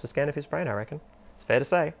brain. That's a scan of his brain, I reckon. It's fair to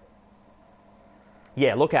say.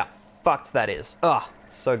 Yeah, look how fucked that is. Ah,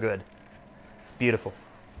 so good. It's beautiful.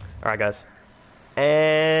 Alright, guys.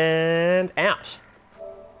 And out.